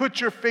and you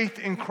put your faith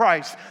in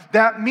Christ,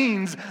 that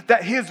means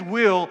that His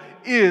will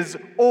is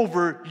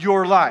over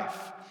your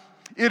life.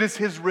 It is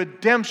His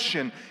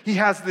redemption. He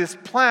has this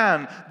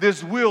plan,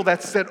 this will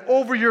that's set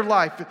over your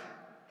life.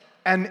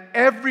 And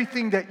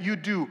everything that you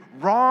do,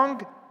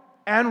 wrong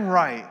and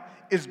right,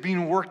 is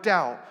being worked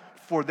out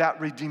for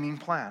that redeeming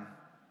plan,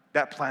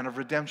 that plan of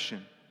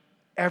redemption.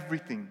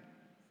 Everything.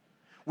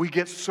 We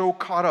get so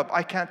caught up.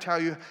 I can't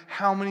tell you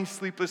how many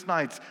sleepless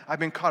nights I've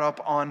been caught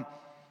up on,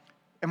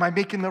 am I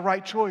making the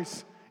right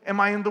choice? Am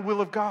I in the will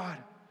of God?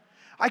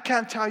 I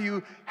can't tell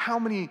you how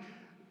many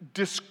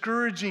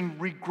discouraging,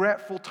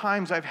 regretful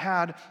times I've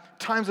had,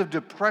 times of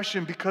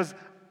depression because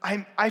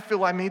I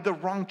feel I made the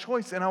wrong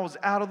choice and I was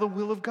out of the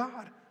will of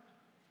God.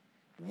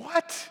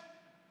 What?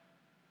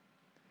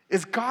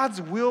 Is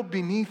God's will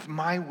beneath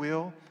my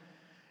will?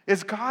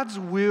 Is God's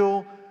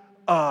will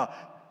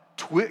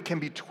can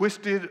be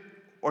twisted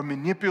or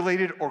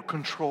manipulated or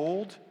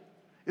controlled?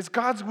 Is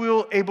God's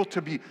will able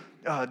to be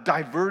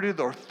diverted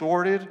or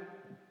thwarted?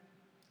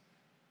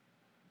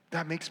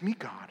 That makes me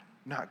God,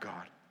 not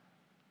God.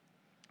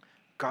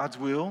 God's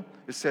will,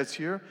 it says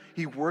here,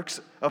 He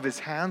works of His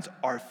hands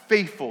are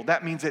faithful.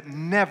 That means it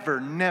never,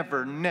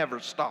 never,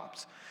 never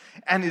stops.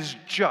 And is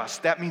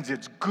just. That means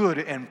it's good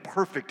and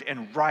perfect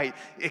and right,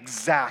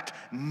 exact.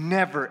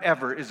 Never,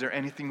 ever is there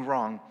anything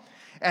wrong.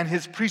 And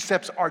His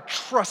precepts are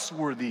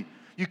trustworthy.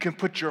 You can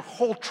put your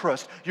whole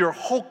trust, your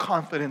whole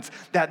confidence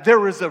that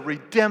there is a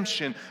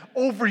redemption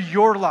over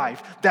your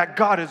life, that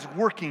God is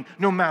working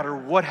no matter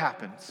what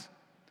happens.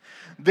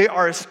 They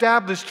are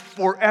established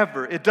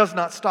forever. It does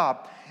not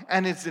stop.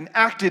 And it's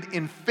enacted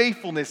in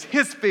faithfulness,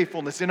 His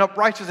faithfulness, in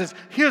uprightness,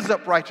 His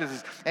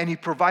uprightness. And He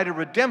provided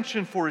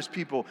redemption for His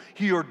people.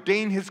 He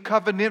ordained His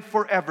covenant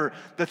forever.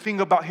 The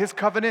thing about His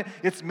covenant,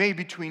 it's made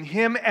between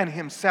Him and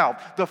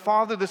Himself, the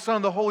Father, the Son,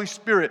 and the Holy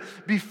Spirit,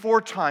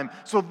 before time.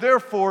 So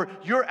therefore,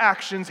 your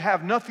actions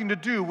have nothing to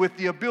do with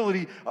the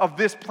ability of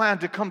this plan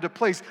to come to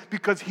place,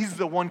 because He's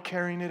the one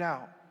carrying it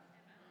out.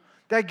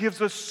 That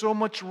gives us so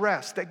much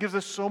rest. That gives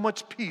us so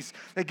much peace.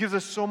 That gives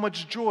us so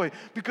much joy.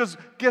 Because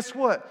guess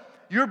what?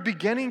 Your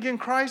beginning in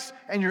Christ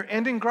and your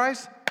end in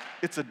Christ,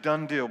 it's a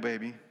done deal,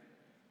 baby.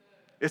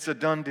 It's a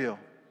done deal.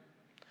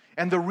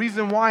 And the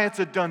reason why it's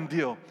a done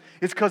deal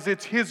is because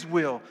it's His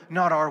will,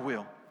 not our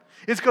will.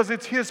 It's because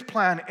it's His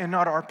plan and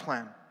not our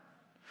plan.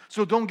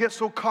 So don't get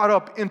so caught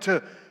up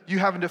into you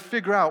having to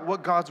figure out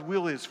what God's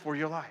will is for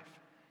your life.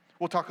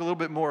 We'll talk a little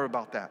bit more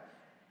about that.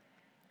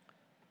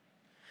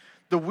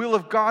 The will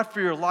of God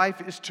for your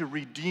life is to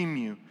redeem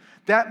you.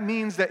 That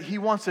means that He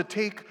wants to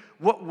take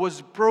what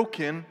was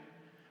broken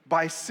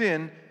by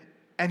sin,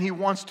 and He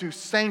wants to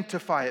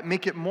sanctify it,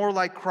 make it more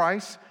like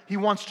Christ. He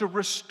wants to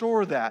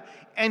restore that,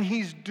 and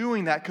He's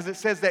doing that because it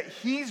says that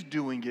He's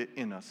doing it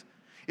in us.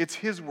 It's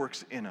His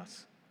works in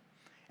us,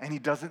 and He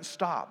doesn't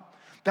stop.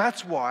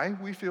 That's why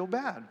we feel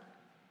bad.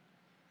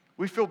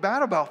 We feel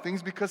bad about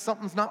things because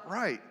something's not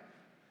right,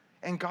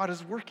 and God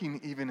is working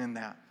even in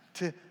that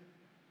to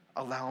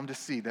allow Him to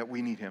see that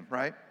we need Him,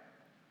 right?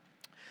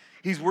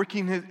 He's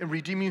working and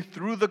redeeming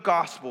through the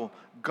gospel,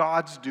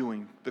 God's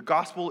doing. The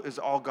gospel is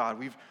all God.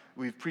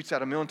 We've preached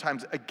that a million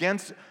times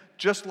against,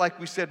 just like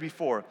we said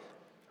before,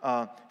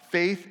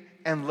 faith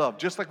and love.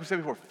 Just like we said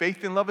before,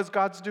 faith and love is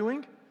God's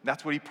doing.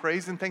 That's what He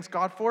prays and thanks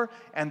God for.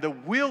 And the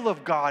will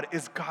of God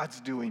is God's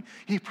doing.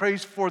 He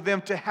prays for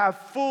them to have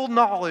full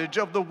knowledge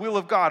of the will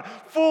of God,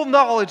 full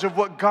knowledge of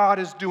what God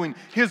is doing,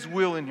 His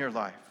will in your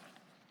life.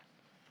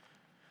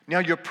 Now,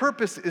 your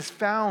purpose is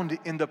found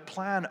in the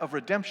plan of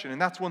redemption,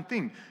 and that's one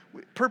thing.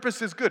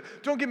 Purpose is good.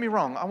 Don't get me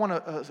wrong. I want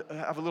to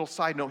have a little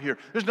side note here.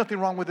 There's nothing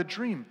wrong with a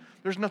dream.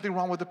 There's nothing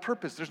wrong with a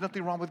purpose. There's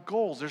nothing wrong with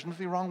goals. There's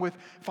nothing wrong with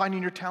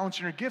finding your talents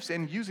and your gifts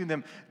and using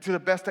them to the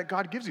best that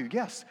God gives you.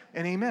 Yes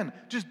and amen.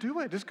 Just do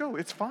it. Just go.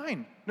 It's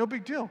fine. No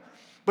big deal.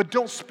 But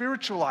don't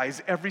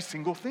spiritualize every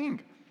single thing.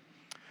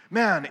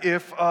 Man,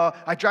 if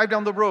I drive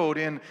down the road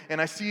and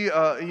I see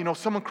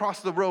someone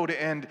cross the road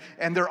and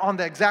they're on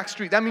the exact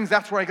street, that means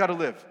that's where I got to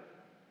live.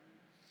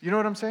 You know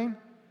what I'm saying?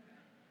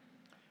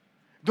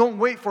 Don't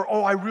wait for,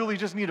 I really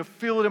just need to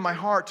feel it in my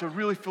heart to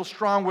really feel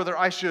strong whether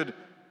I should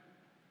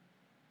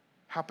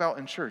hop out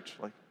in church.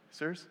 Like,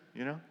 serious?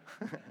 You know?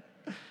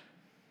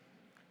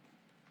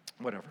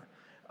 Whatever.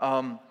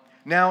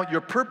 Now,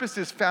 your purpose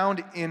is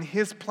found in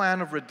His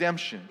plan of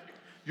redemption.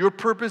 Your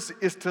purpose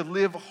is to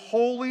live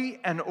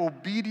holy and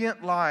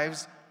obedient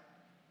lives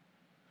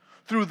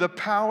through the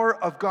power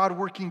of God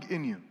working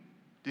in you.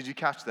 Did you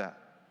catch that?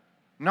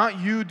 Not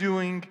you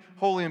doing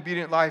holy and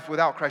obedient life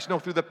without Christ. No,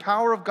 through the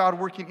power of God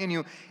working in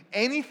you,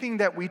 anything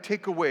that we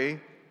take away,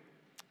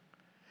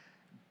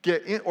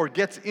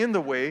 gets in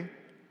the way,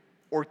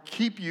 or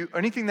keep you,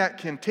 anything that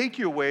can take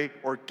you away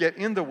or get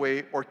in the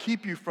way or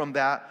keep you from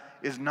that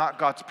is not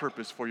God's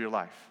purpose for your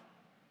life.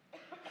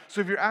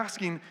 So if you're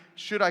asking,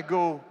 should I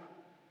go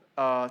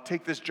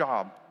take this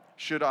job?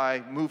 Should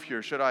I move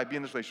here? Should I be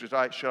in this place? Should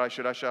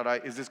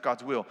I? Is this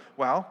God's will?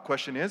 Well,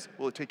 question is,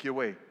 will it take you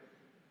away?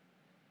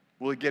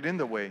 Will it get in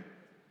the way?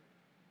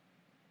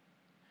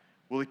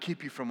 Will it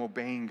keep you from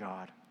obeying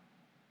God?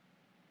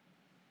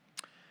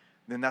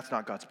 Then that's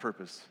not God's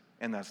purpose,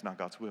 and that's not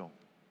God's will.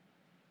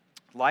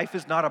 Life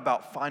is not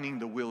about finding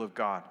the will of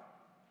God.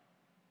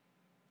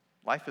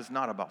 Life is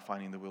not about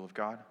finding the will of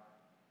God.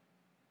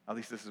 At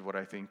least this is what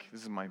I think.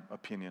 This is my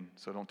opinion,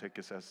 so don't take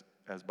this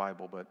as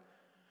Bible,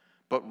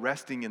 but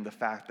resting in the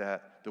fact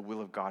that the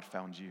will of God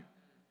found you.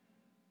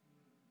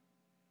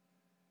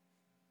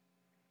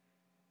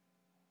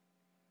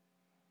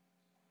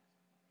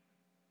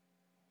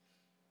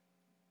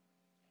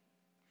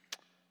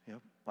 Yep,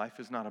 life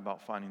is not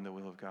about finding the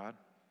will of God,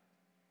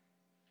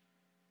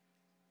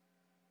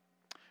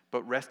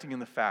 but resting in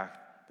the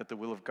fact that the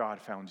will of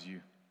God found you.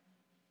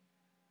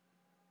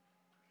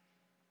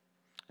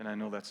 And I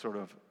know that's sort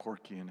of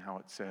quirky in how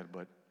it's said,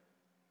 but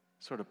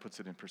sort of puts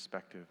it in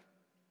perspective.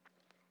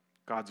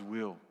 God's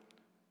will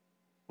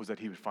was that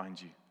he would find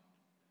you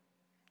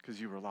because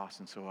you were lost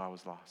and so I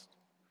was lost.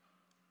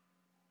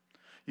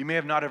 You may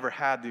have not ever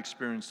had the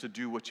experience to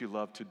do what you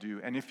love to do,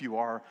 and if you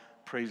are,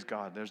 praise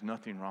God, there's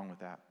nothing wrong with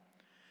that.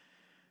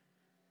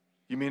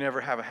 You may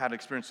never have had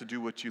experience to do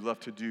what you love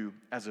to do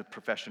as a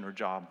profession or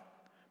job,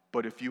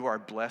 but if you are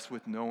blessed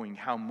with knowing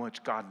how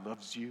much God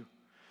loves you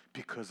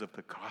because of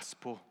the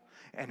gospel,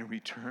 and in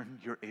return,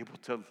 you're able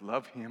to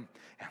love him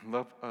and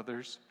love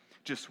others.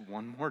 Just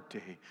one more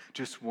day,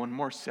 just one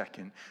more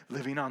second,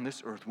 living on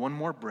this earth, one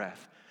more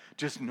breath,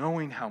 just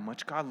knowing how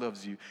much God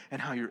loves you and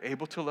how you're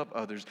able to love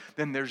others,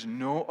 then there's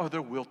no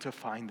other will to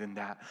find than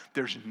that.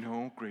 There's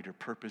no greater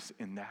purpose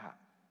in that.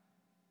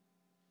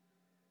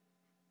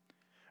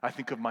 I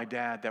think of my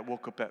dad that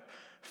woke up at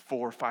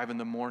 4 or 5 in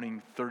the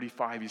morning,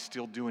 35, he's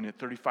still doing it,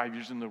 35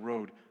 years in the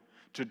road,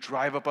 to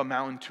drive up a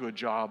mountain to a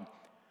job,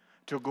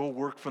 to go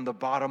work from the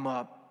bottom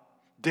up,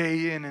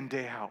 day in and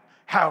day out.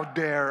 How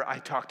dare I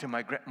talk to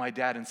my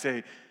dad and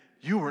say,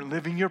 you weren't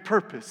living your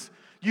purpose.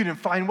 You didn't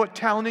find what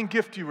talent and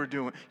gift you were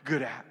doing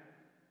good at.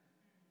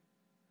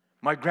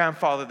 My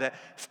grandfather that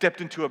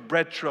stepped into a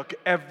bread truck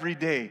every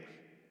day.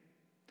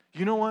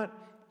 You know what?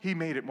 He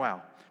made it,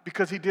 wow.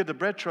 Because he did the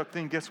bread truck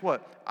thing, guess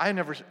what? I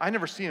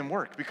never see him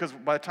work because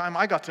by the time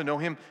I got to know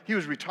him, he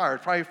was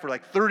retired probably for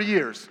like 30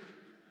 years.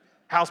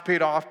 House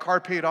paid off,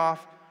 car paid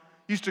off.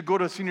 Used to go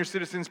to senior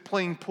citizens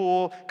playing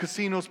pool,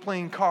 casinos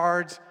playing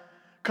cards,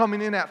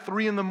 coming in at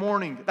 3 in the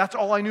morning. That's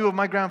all I knew of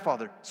my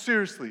grandfather.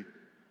 Seriously.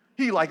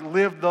 He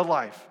lived the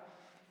life.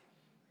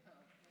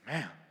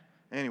 Man.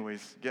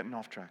 Anyways, getting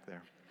off track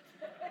there.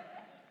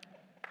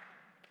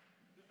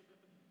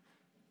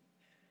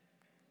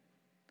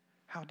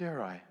 How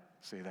dare I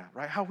say that,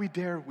 right? How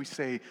dare we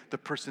say the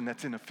person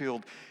that's in a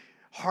field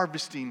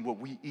harvesting what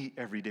we eat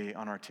every day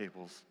on our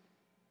tables?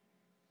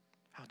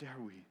 How dare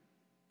we?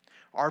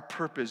 Our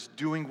purpose,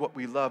 doing what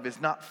we love,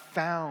 is not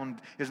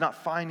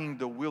finding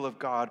the will of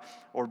God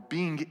or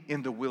being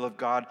in the will of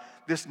God.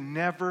 This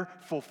never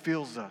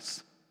fulfills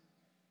us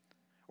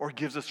or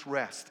gives us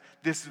rest.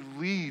 This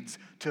leads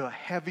to a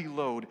heavy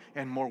load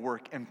and more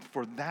work. And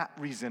for that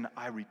reason,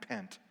 I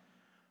repent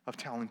of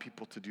telling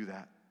people to do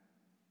that.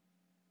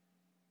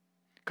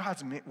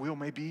 God's will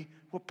may be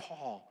what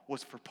Paul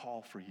was for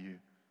Paul for you.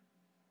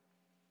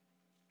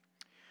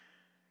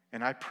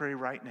 And I pray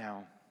right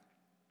now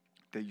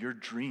that your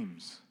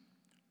dreams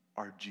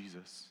are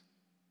Jesus.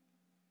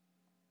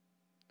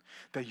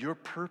 That your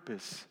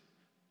purpose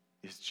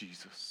is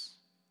Jesus.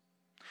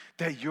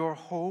 That your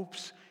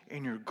hopes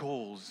and your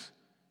goals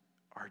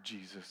are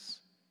Jesus.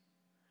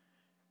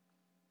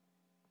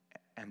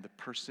 And the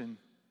person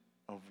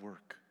of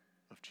work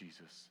of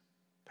Jesus.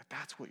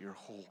 That's what your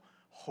whole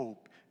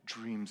hope,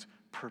 dreams,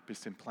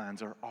 purpose, and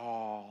plans are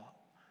all.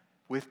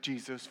 With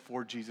Jesus,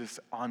 for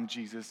Jesus, on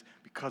Jesus,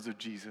 because of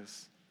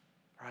Jesus.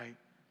 Right?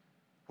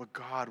 What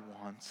God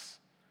wants,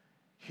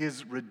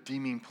 his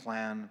redeeming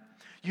plan.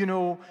 You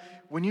know,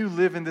 when you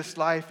live in this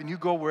life and you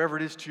go wherever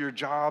it is to your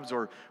jobs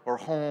or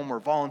home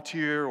or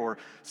volunteer or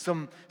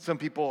some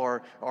people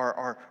are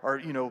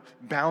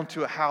bound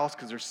to a house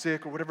because they're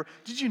sick or whatever.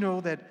 Did you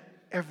know that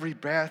every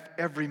breath,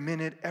 every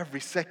minute, every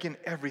second,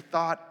 every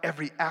thought,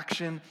 every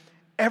action,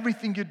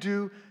 everything you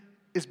do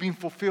is being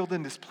fulfilled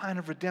in this plan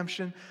of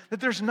redemption? That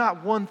there's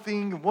not one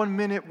thing, 1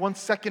 minute, 1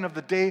 second of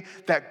the day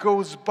that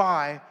goes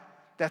by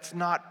that's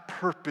not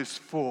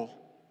purposeful.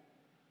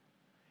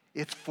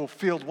 It's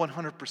fulfilled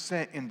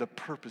 100% in the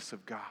purpose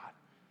of God.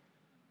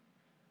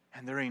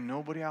 And there ain't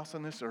nobody else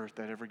on this earth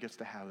that ever gets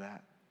to have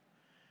that.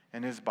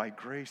 And it's by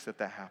grace that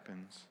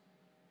happens.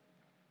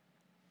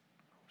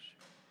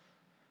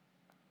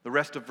 The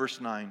rest of verse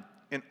 9,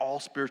 in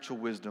all spiritual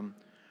wisdom.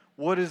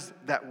 What is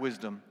that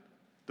wisdom?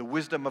 The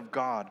wisdom of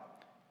God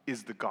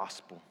is the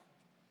gospel.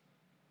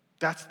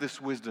 That's this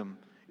wisdom.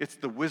 It's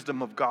the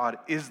wisdom of God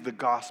is the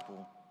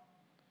gospel.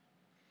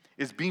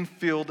 Is being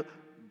filled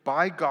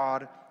by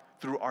God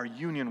through our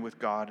union with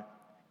God.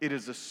 It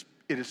is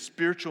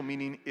spiritual,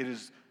 meaning it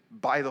is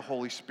by the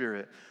Holy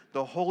Spirit.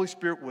 The Holy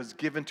Spirit was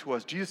given to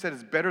us. Jesus said,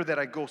 it's better that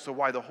I go. So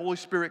why? The Holy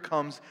Spirit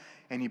comes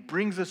and he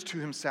brings us to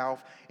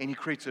himself, and he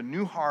creates a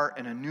new heart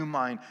and a new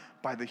mind.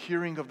 By the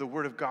hearing of the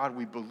word of God,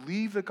 we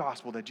believe the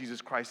gospel that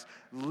Jesus Christ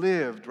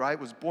lived, right?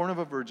 Was born of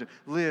a virgin,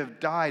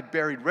 lived, died,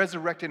 buried,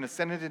 resurrected, and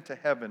ascended into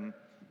heaven.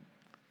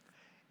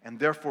 And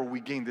therefore, we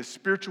gain this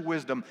spiritual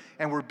wisdom,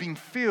 and we're being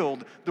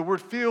filled. The word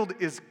filled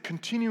is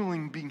continually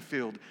being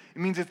filled.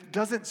 It means it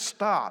doesn't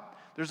stop.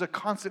 There's a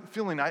constant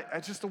filling.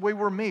 It's just the way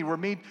we're made. We're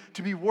made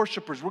to be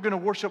worshipers. We're going to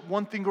worship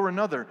one thing or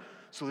another.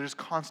 So there's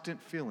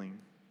constant filling.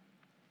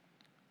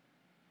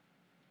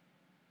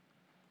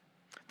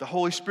 The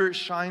Holy Spirit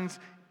shines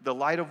the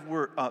light of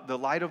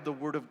the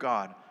Word of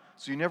God.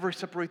 So you never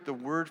separate the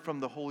Word from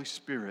the Holy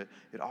Spirit.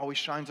 It always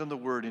shines on the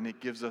Word, and it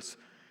gives us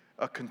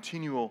a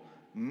continual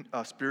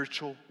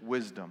spiritual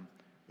wisdom.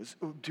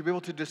 To be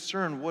able to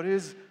discern what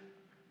is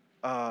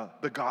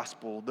the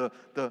gospel,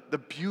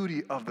 the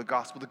beauty of the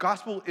gospel. The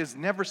gospel is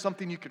never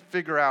something you could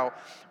figure out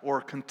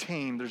or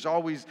contain. There's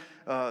always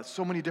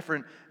so many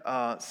different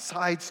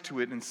sides to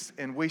it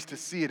and ways to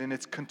see it, and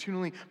it's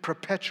continually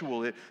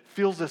perpetual. It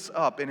fills us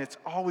up, and it's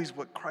always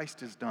what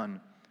Christ has done.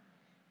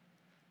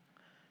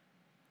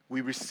 We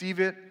receive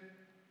it.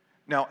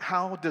 Now,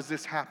 how does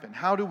this happen?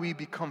 How do we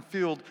become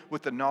filled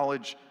with the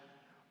knowledge?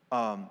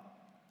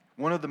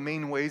 One of the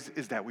main ways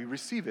is that we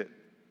receive it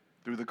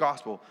through the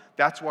gospel.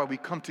 That's why we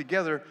come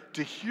together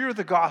to hear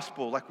the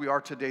gospel like we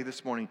are today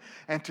this morning,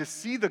 and to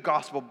see the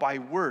gospel by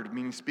word,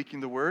 meaning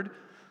speaking the word,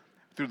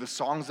 through the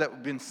songs that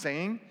we've been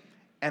saying,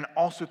 and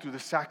also through the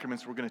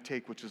sacraments we're going to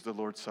take, which is the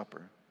Lord's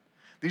Supper.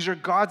 These are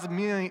God's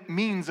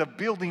means of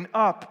building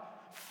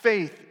up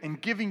faith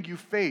and giving you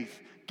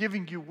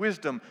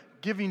wisdom,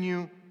 giving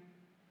you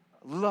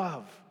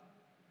love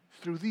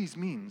through these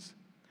means.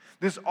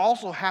 This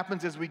also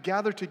happens as we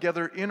gather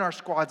together in our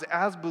squads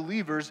as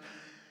believers,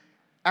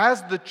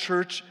 as the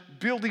church,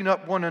 building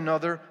up one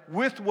another,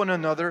 with one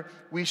another.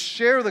 We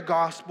share the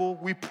gospel.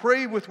 We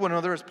pray with one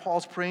another as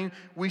Paul's praying.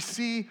 We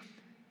see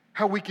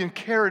how we can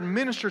care and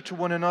minister to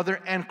one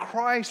another. And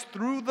Christ,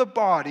 through the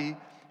body,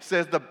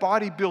 says the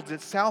body builds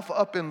itself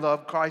up in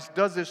love. Christ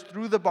does this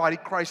through the body.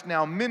 Christ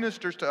now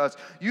ministers to us.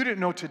 You didn't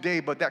know today,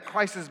 but that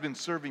Christ has been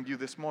serving you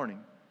this morning.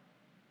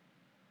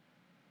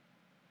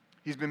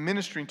 He's been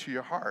ministering to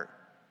your heart.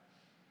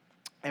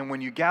 And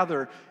when you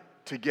gather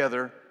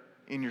together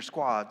in your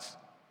squads,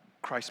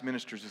 Christ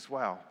ministers as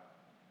well.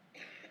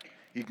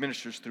 He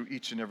ministers through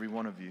each and every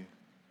one of you.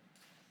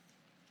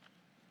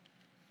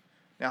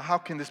 Now, how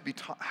can this be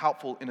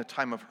helpful in a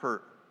time of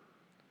hurt?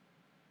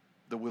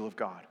 The will of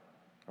God,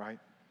 right?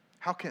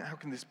 How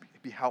can this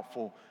be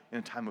helpful in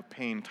a time of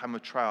pain, time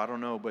of trial? I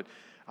don't know, but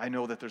I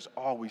know that there's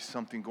always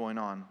something going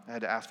on. I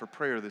had to ask for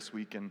prayer this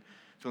week, and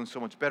feeling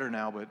so much better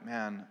now, but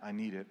man, I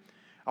need it.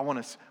 I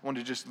want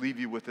to just leave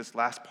you with this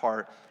last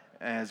part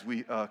as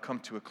we come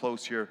to a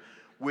close here,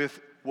 with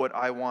what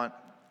I want,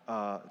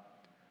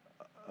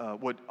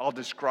 what I'll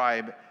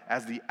describe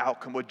as the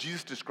outcome, what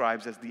Jesus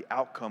describes as the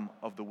outcome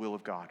of the will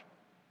of God.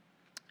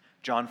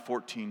 John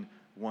 14,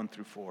 1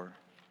 through 4.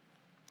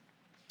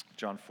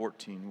 John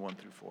 14, 1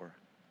 through 4.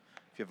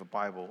 If you have a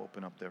Bible,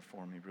 open up there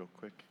for me real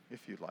quick,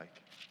 if you'd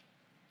like.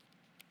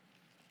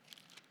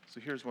 So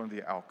here's one of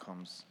the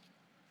outcomes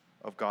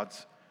of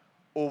God's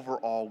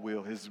overall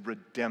will, his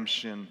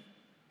redemption.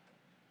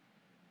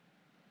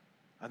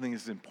 I think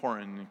it's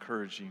important and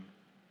encouraging.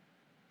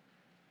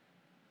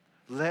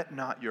 Let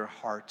not your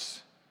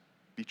hearts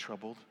be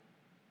troubled.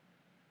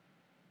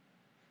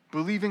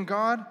 Believe in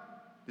God.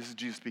 This is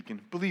Jesus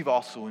speaking. Believe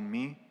also in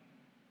me.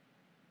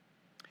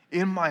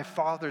 In my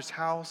Father's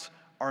house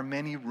are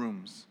many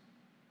rooms.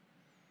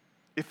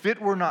 If it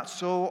were not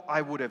so,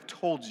 I would have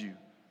told you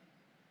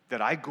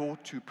that I go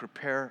to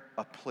prepare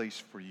a place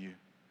for you.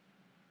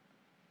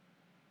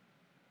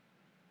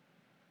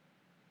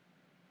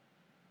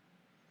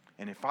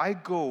 And if I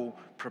go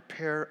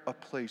prepare a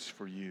place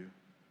for you,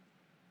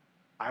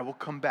 I will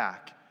come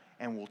back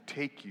and will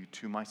take you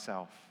to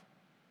myself.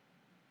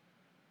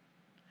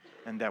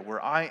 And that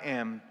where I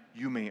am,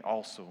 you may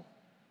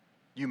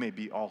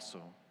be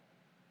also.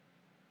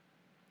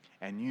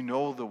 And you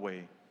know the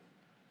way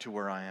to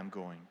where I am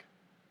going.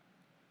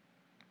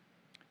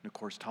 And of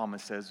course,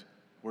 Thomas says,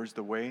 where's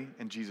the way?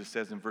 And Jesus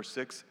says in verse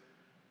 6,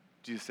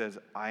 Jesus says,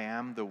 I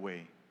am the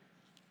way.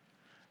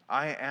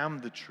 I am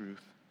the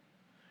truth.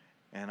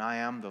 And I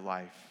am the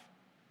life.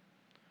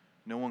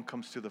 No one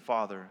comes to the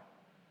Father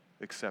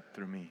except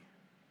through me.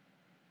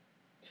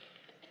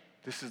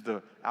 This is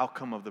the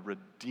outcome of the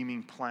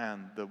redeeming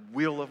plan, the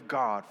will of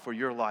God for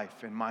your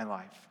life and my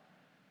life.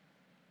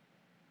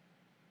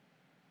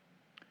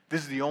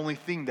 This is the only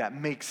thing that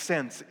makes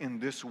sense in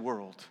this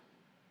world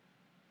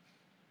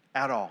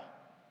at all.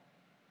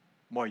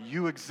 Why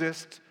you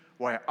exist,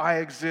 why I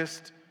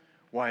exist,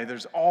 why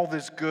there's all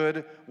this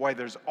good, why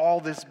there's all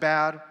this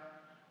bad,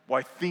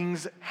 why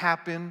things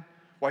happen,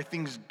 why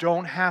things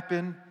don't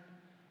happen,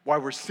 why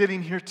we're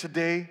sitting here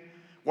today,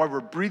 why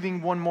we're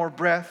breathing one more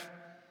breath,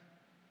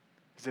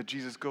 is that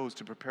Jesus goes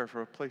to prepare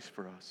for a place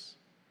for us.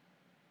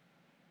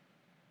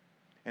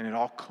 And it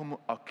all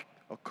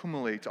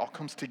accumulates, all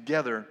comes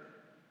together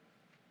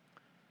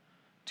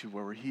to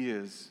where he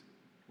is,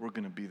 we're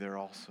going to be there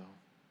also.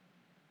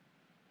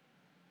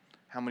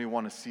 How many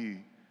want to see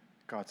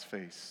God's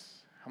face?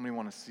 How many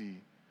want to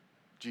see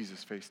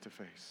Jesus face to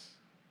face?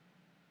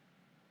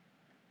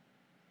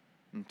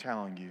 I'm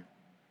telling you,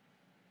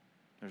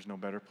 there's no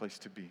better place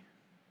to be.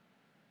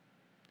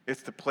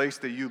 It's the place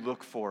that you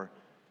look for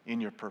in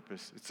your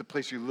purpose. It's the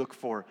place you look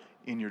for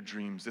in your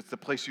dreams. It's the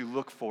place you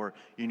look for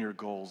in your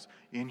goals,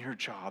 in your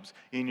jobs,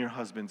 in your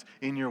husbands,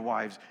 in your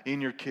wives, in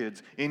your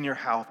kids, in your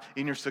health,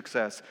 in your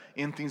success,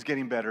 in things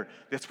getting better.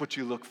 That's what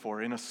you look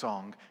for in a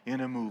song,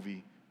 in a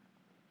movie.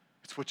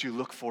 It's what you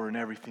look for in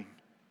everything.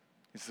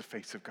 It's the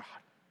face of God.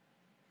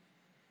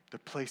 The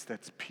place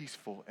that's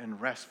peaceful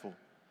and restful.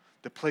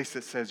 The place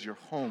that says you're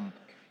home,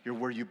 you're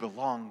where you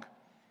belong.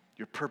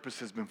 Your purpose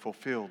has been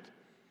fulfilled.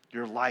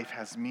 Your life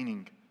has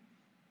meaning.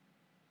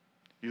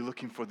 You're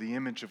looking for the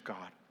image of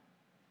God,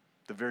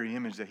 the very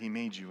image that he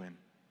made you in.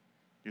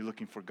 You're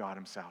looking for God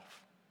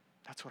himself.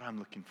 That's what I'm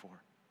looking for.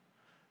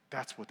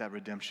 That's what that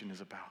redemption is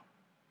about.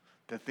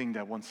 That thing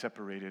that once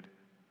separated,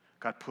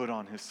 God put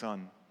on his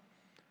son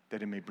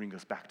that it may bring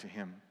us back to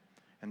him.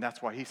 And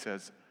that's why he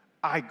says,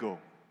 I go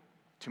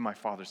to my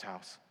Father's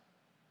house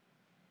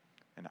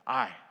and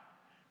I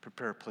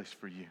prepare a place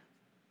for you.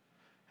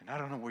 And I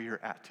don't know where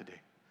you're at today,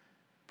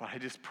 but I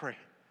just pray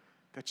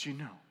that you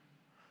know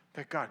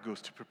that God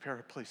goes to prepare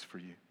a place for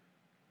you.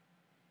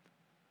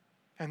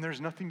 And there's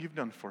nothing you've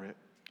done for it,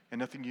 and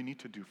nothing you need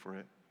to do for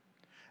it.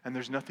 And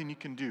there's nothing you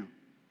can do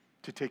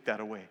to take that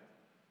away.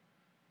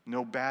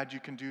 No bad you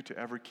can do to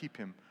ever keep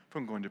him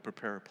from going to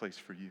prepare a place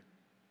for you.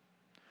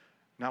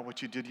 Not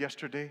what you did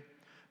yesterday,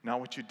 not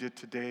what you did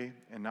today,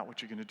 and not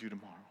what you're going to do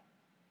tomorrow.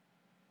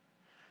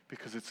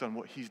 Because it's on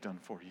what he's done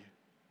for you.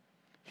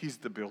 He's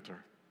the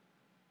builder.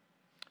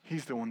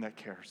 He's the one that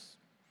cares.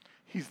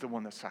 He's the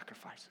one that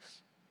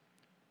sacrifices.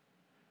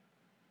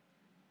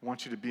 I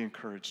want you to be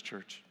encouraged,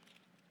 church,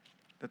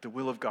 that the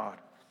will of God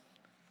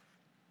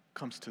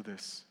comes to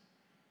this,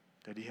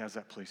 that he has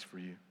that place for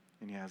you,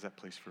 and he has that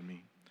place for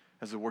me.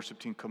 As the worship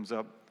team comes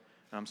up,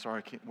 and I'm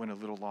sorry I went a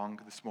little long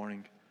this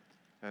morning.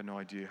 I had no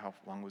idea how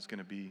long it was going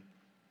to be.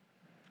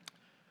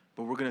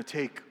 But we're going to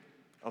take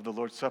of the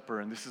Lord's Supper,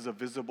 and this is a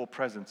visible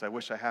presence. I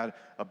wish I had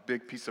a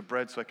big piece of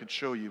bread so I could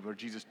show you where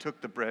Jesus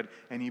took the bread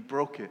and he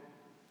broke it.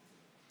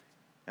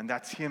 And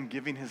that's him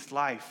giving his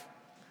life.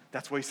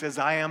 That's why he says,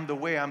 I am the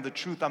way, I'm the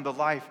truth, I'm the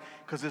life,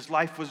 because his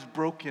life was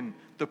broken,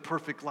 the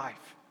perfect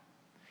life.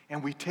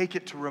 And we take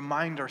it to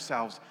remind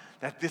ourselves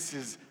that this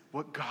is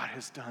what God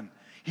has done.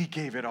 He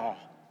gave it all.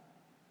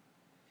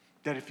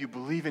 That if you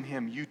believe in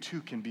him, you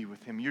too can be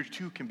with him. You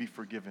too can be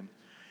forgiven.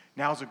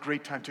 Now is a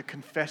great time to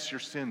confess your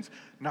sins,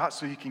 not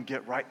so you can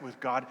get right with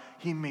God.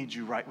 He made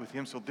you right with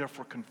him, so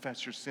therefore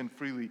confess your sin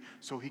freely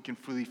so he can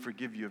freely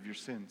forgive you of your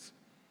sins,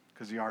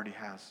 because he already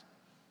has.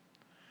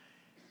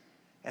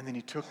 And then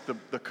he took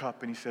the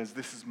cup and he says,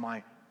 this is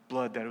my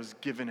blood that was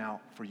given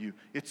out for you.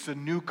 It's a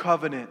new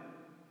covenant.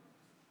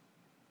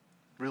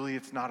 Really,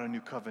 it's not a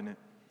new covenant.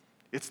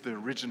 It's the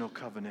original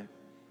covenant.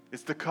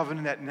 It's the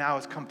covenant that now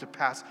has come to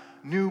pass,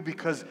 new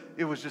because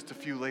it was just a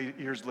few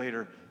years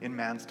later in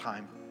man's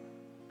time.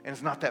 And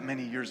it's not that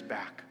many years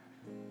back.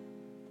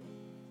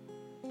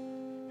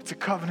 It's a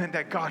covenant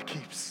that God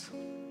keeps.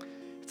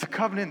 It's a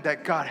covenant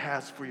that God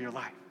has for your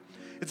life.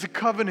 It's a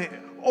covenant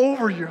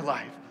over your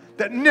life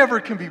that never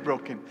can be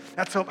broken.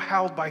 That's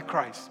upheld by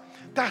Christ.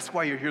 That's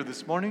why you're here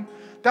this morning.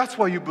 That's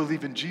why you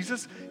believe in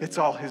Jesus. It's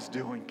all his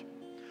doing.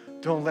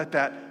 Don't let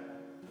that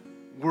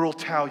world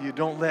tell you.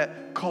 Don't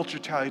let culture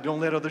tell you. Don't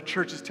let other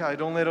churches tell you.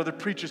 Don't let other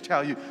preachers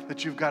tell you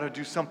that you've got to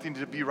do something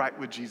to be right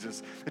with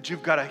Jesus, that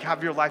you've got to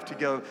have your life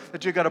together,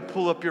 that you've got to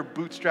pull up your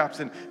bootstraps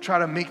and try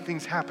to make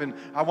things happen.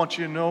 I want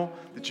you to know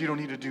that you don't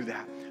need to do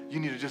that. You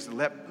need to just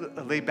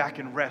lay back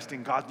and rest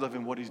in God's love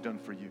and what he's done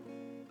for you.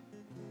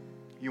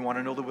 You want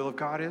to know the will of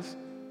God is?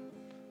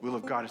 The will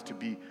of God is to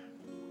be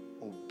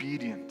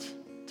obedient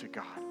to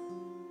God.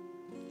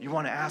 You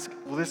want to ask,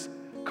 will this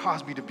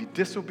cause me to be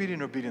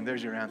disobedient or obedient?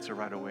 There's your answer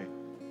right away.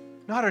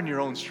 Not in your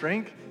own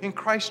strength, in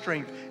Christ's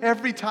strength.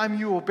 Every time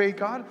you obey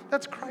God,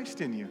 that's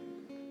Christ in you.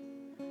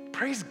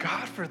 Praise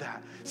God for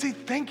that. See,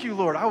 thank you,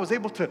 Lord. I was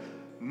able to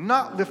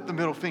not lift the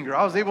middle finger.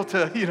 I was able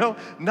to,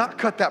 not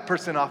cut that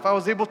person off. I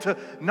was able to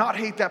not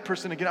hate that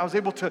person again. I was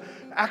able to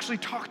actually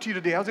talk to you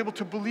today. I was able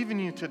to believe in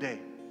you today.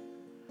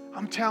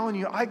 I'm telling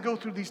you, I go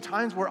through these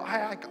times where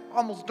I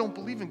almost don't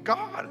believe in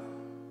God.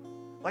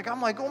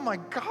 I'm like, oh my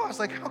gosh,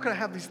 how can I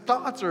have these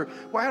thoughts? Or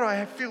why do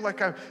I feel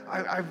like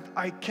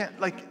I can't,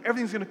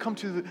 everything's going to come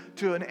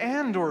to an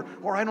end, or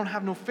I don't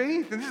have no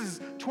faith. And this is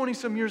 20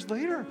 some years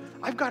later.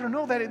 I've got to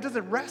know that it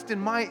doesn't rest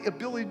in my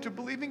ability to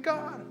believe in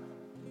God.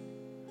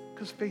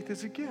 Because faith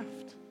is a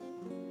gift.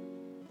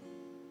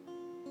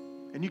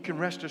 And you can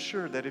rest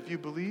assured that if you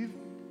believe,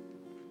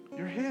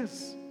 you're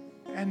his.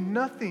 And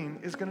nothing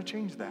is going to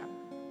change that.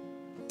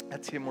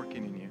 That's him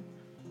working in you.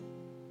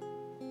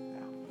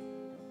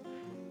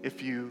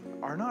 If you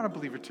are not a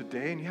believer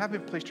today and you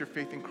haven't placed your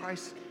faith in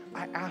Christ,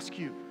 I ask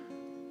you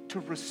to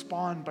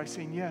respond by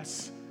saying,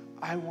 yes,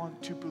 I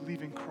want to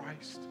believe in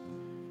Christ.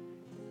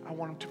 I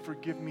want him to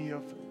forgive me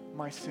of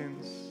my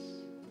sins.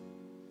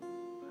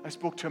 I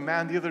spoke to a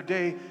man the other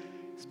day.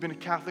 He's been a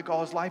Catholic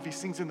all his life. He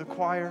sings in the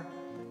choir.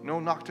 No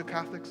knock to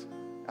Catholics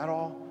at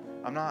all.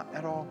 I'm not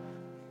at all.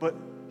 But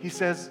he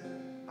says,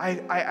 I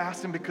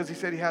asked him because he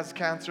said he has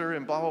cancer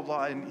and blah, blah,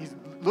 blah. And he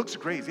looks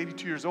great. He's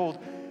 82 years old.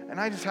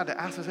 And I just had to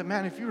ask him, I said,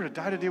 man, if you were to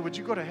die today, would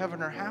you go to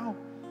heaven or how?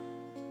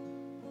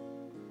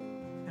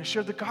 And I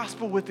shared the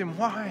gospel with him.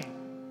 Why?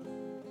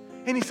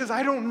 And he says,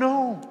 I don't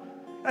know.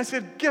 And I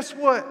said, guess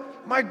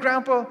what? My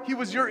grandpa, he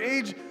was your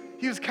age.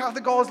 He was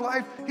Catholic all his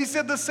life. He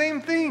said the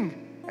same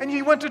thing. And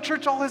he went to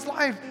church all his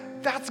life.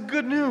 That's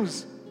good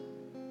news.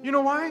 You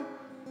know why?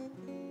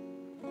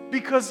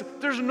 Because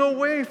there's no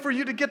way for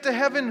you to get to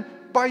heaven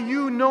by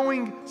you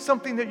knowing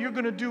something that you're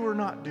going to do or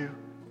not do.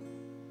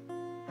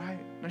 Right?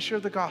 And I share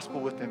the gospel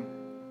with him.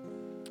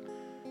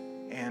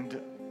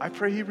 And I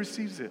pray he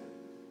receives it.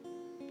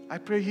 I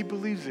pray he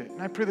believes it.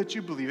 And I pray that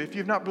you believe it. If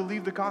you've not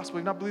believed the gospel,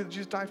 you've not believed that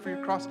Jesus died for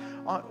your cross,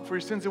 for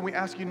your sins, then we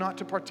ask you not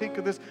to partake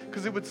of this,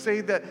 because it would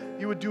say that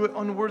you would do it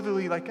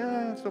unworthily, like,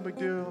 it's no big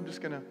deal. I'm just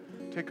going to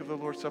take of the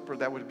Lord's Supper.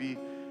 That would be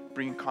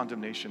bringing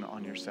condemnation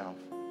on yourself.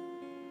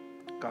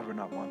 God would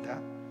not want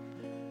that.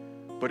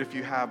 But if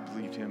you have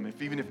believed him,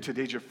 even if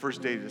today's your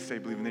first day to say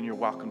believe him, then you're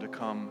welcome to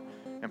come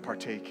and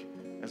partake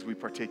as we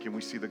partake and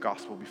we see the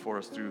gospel before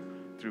us through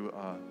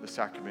the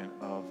sacrament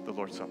of the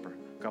Lord's Supper.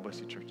 God bless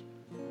you, church.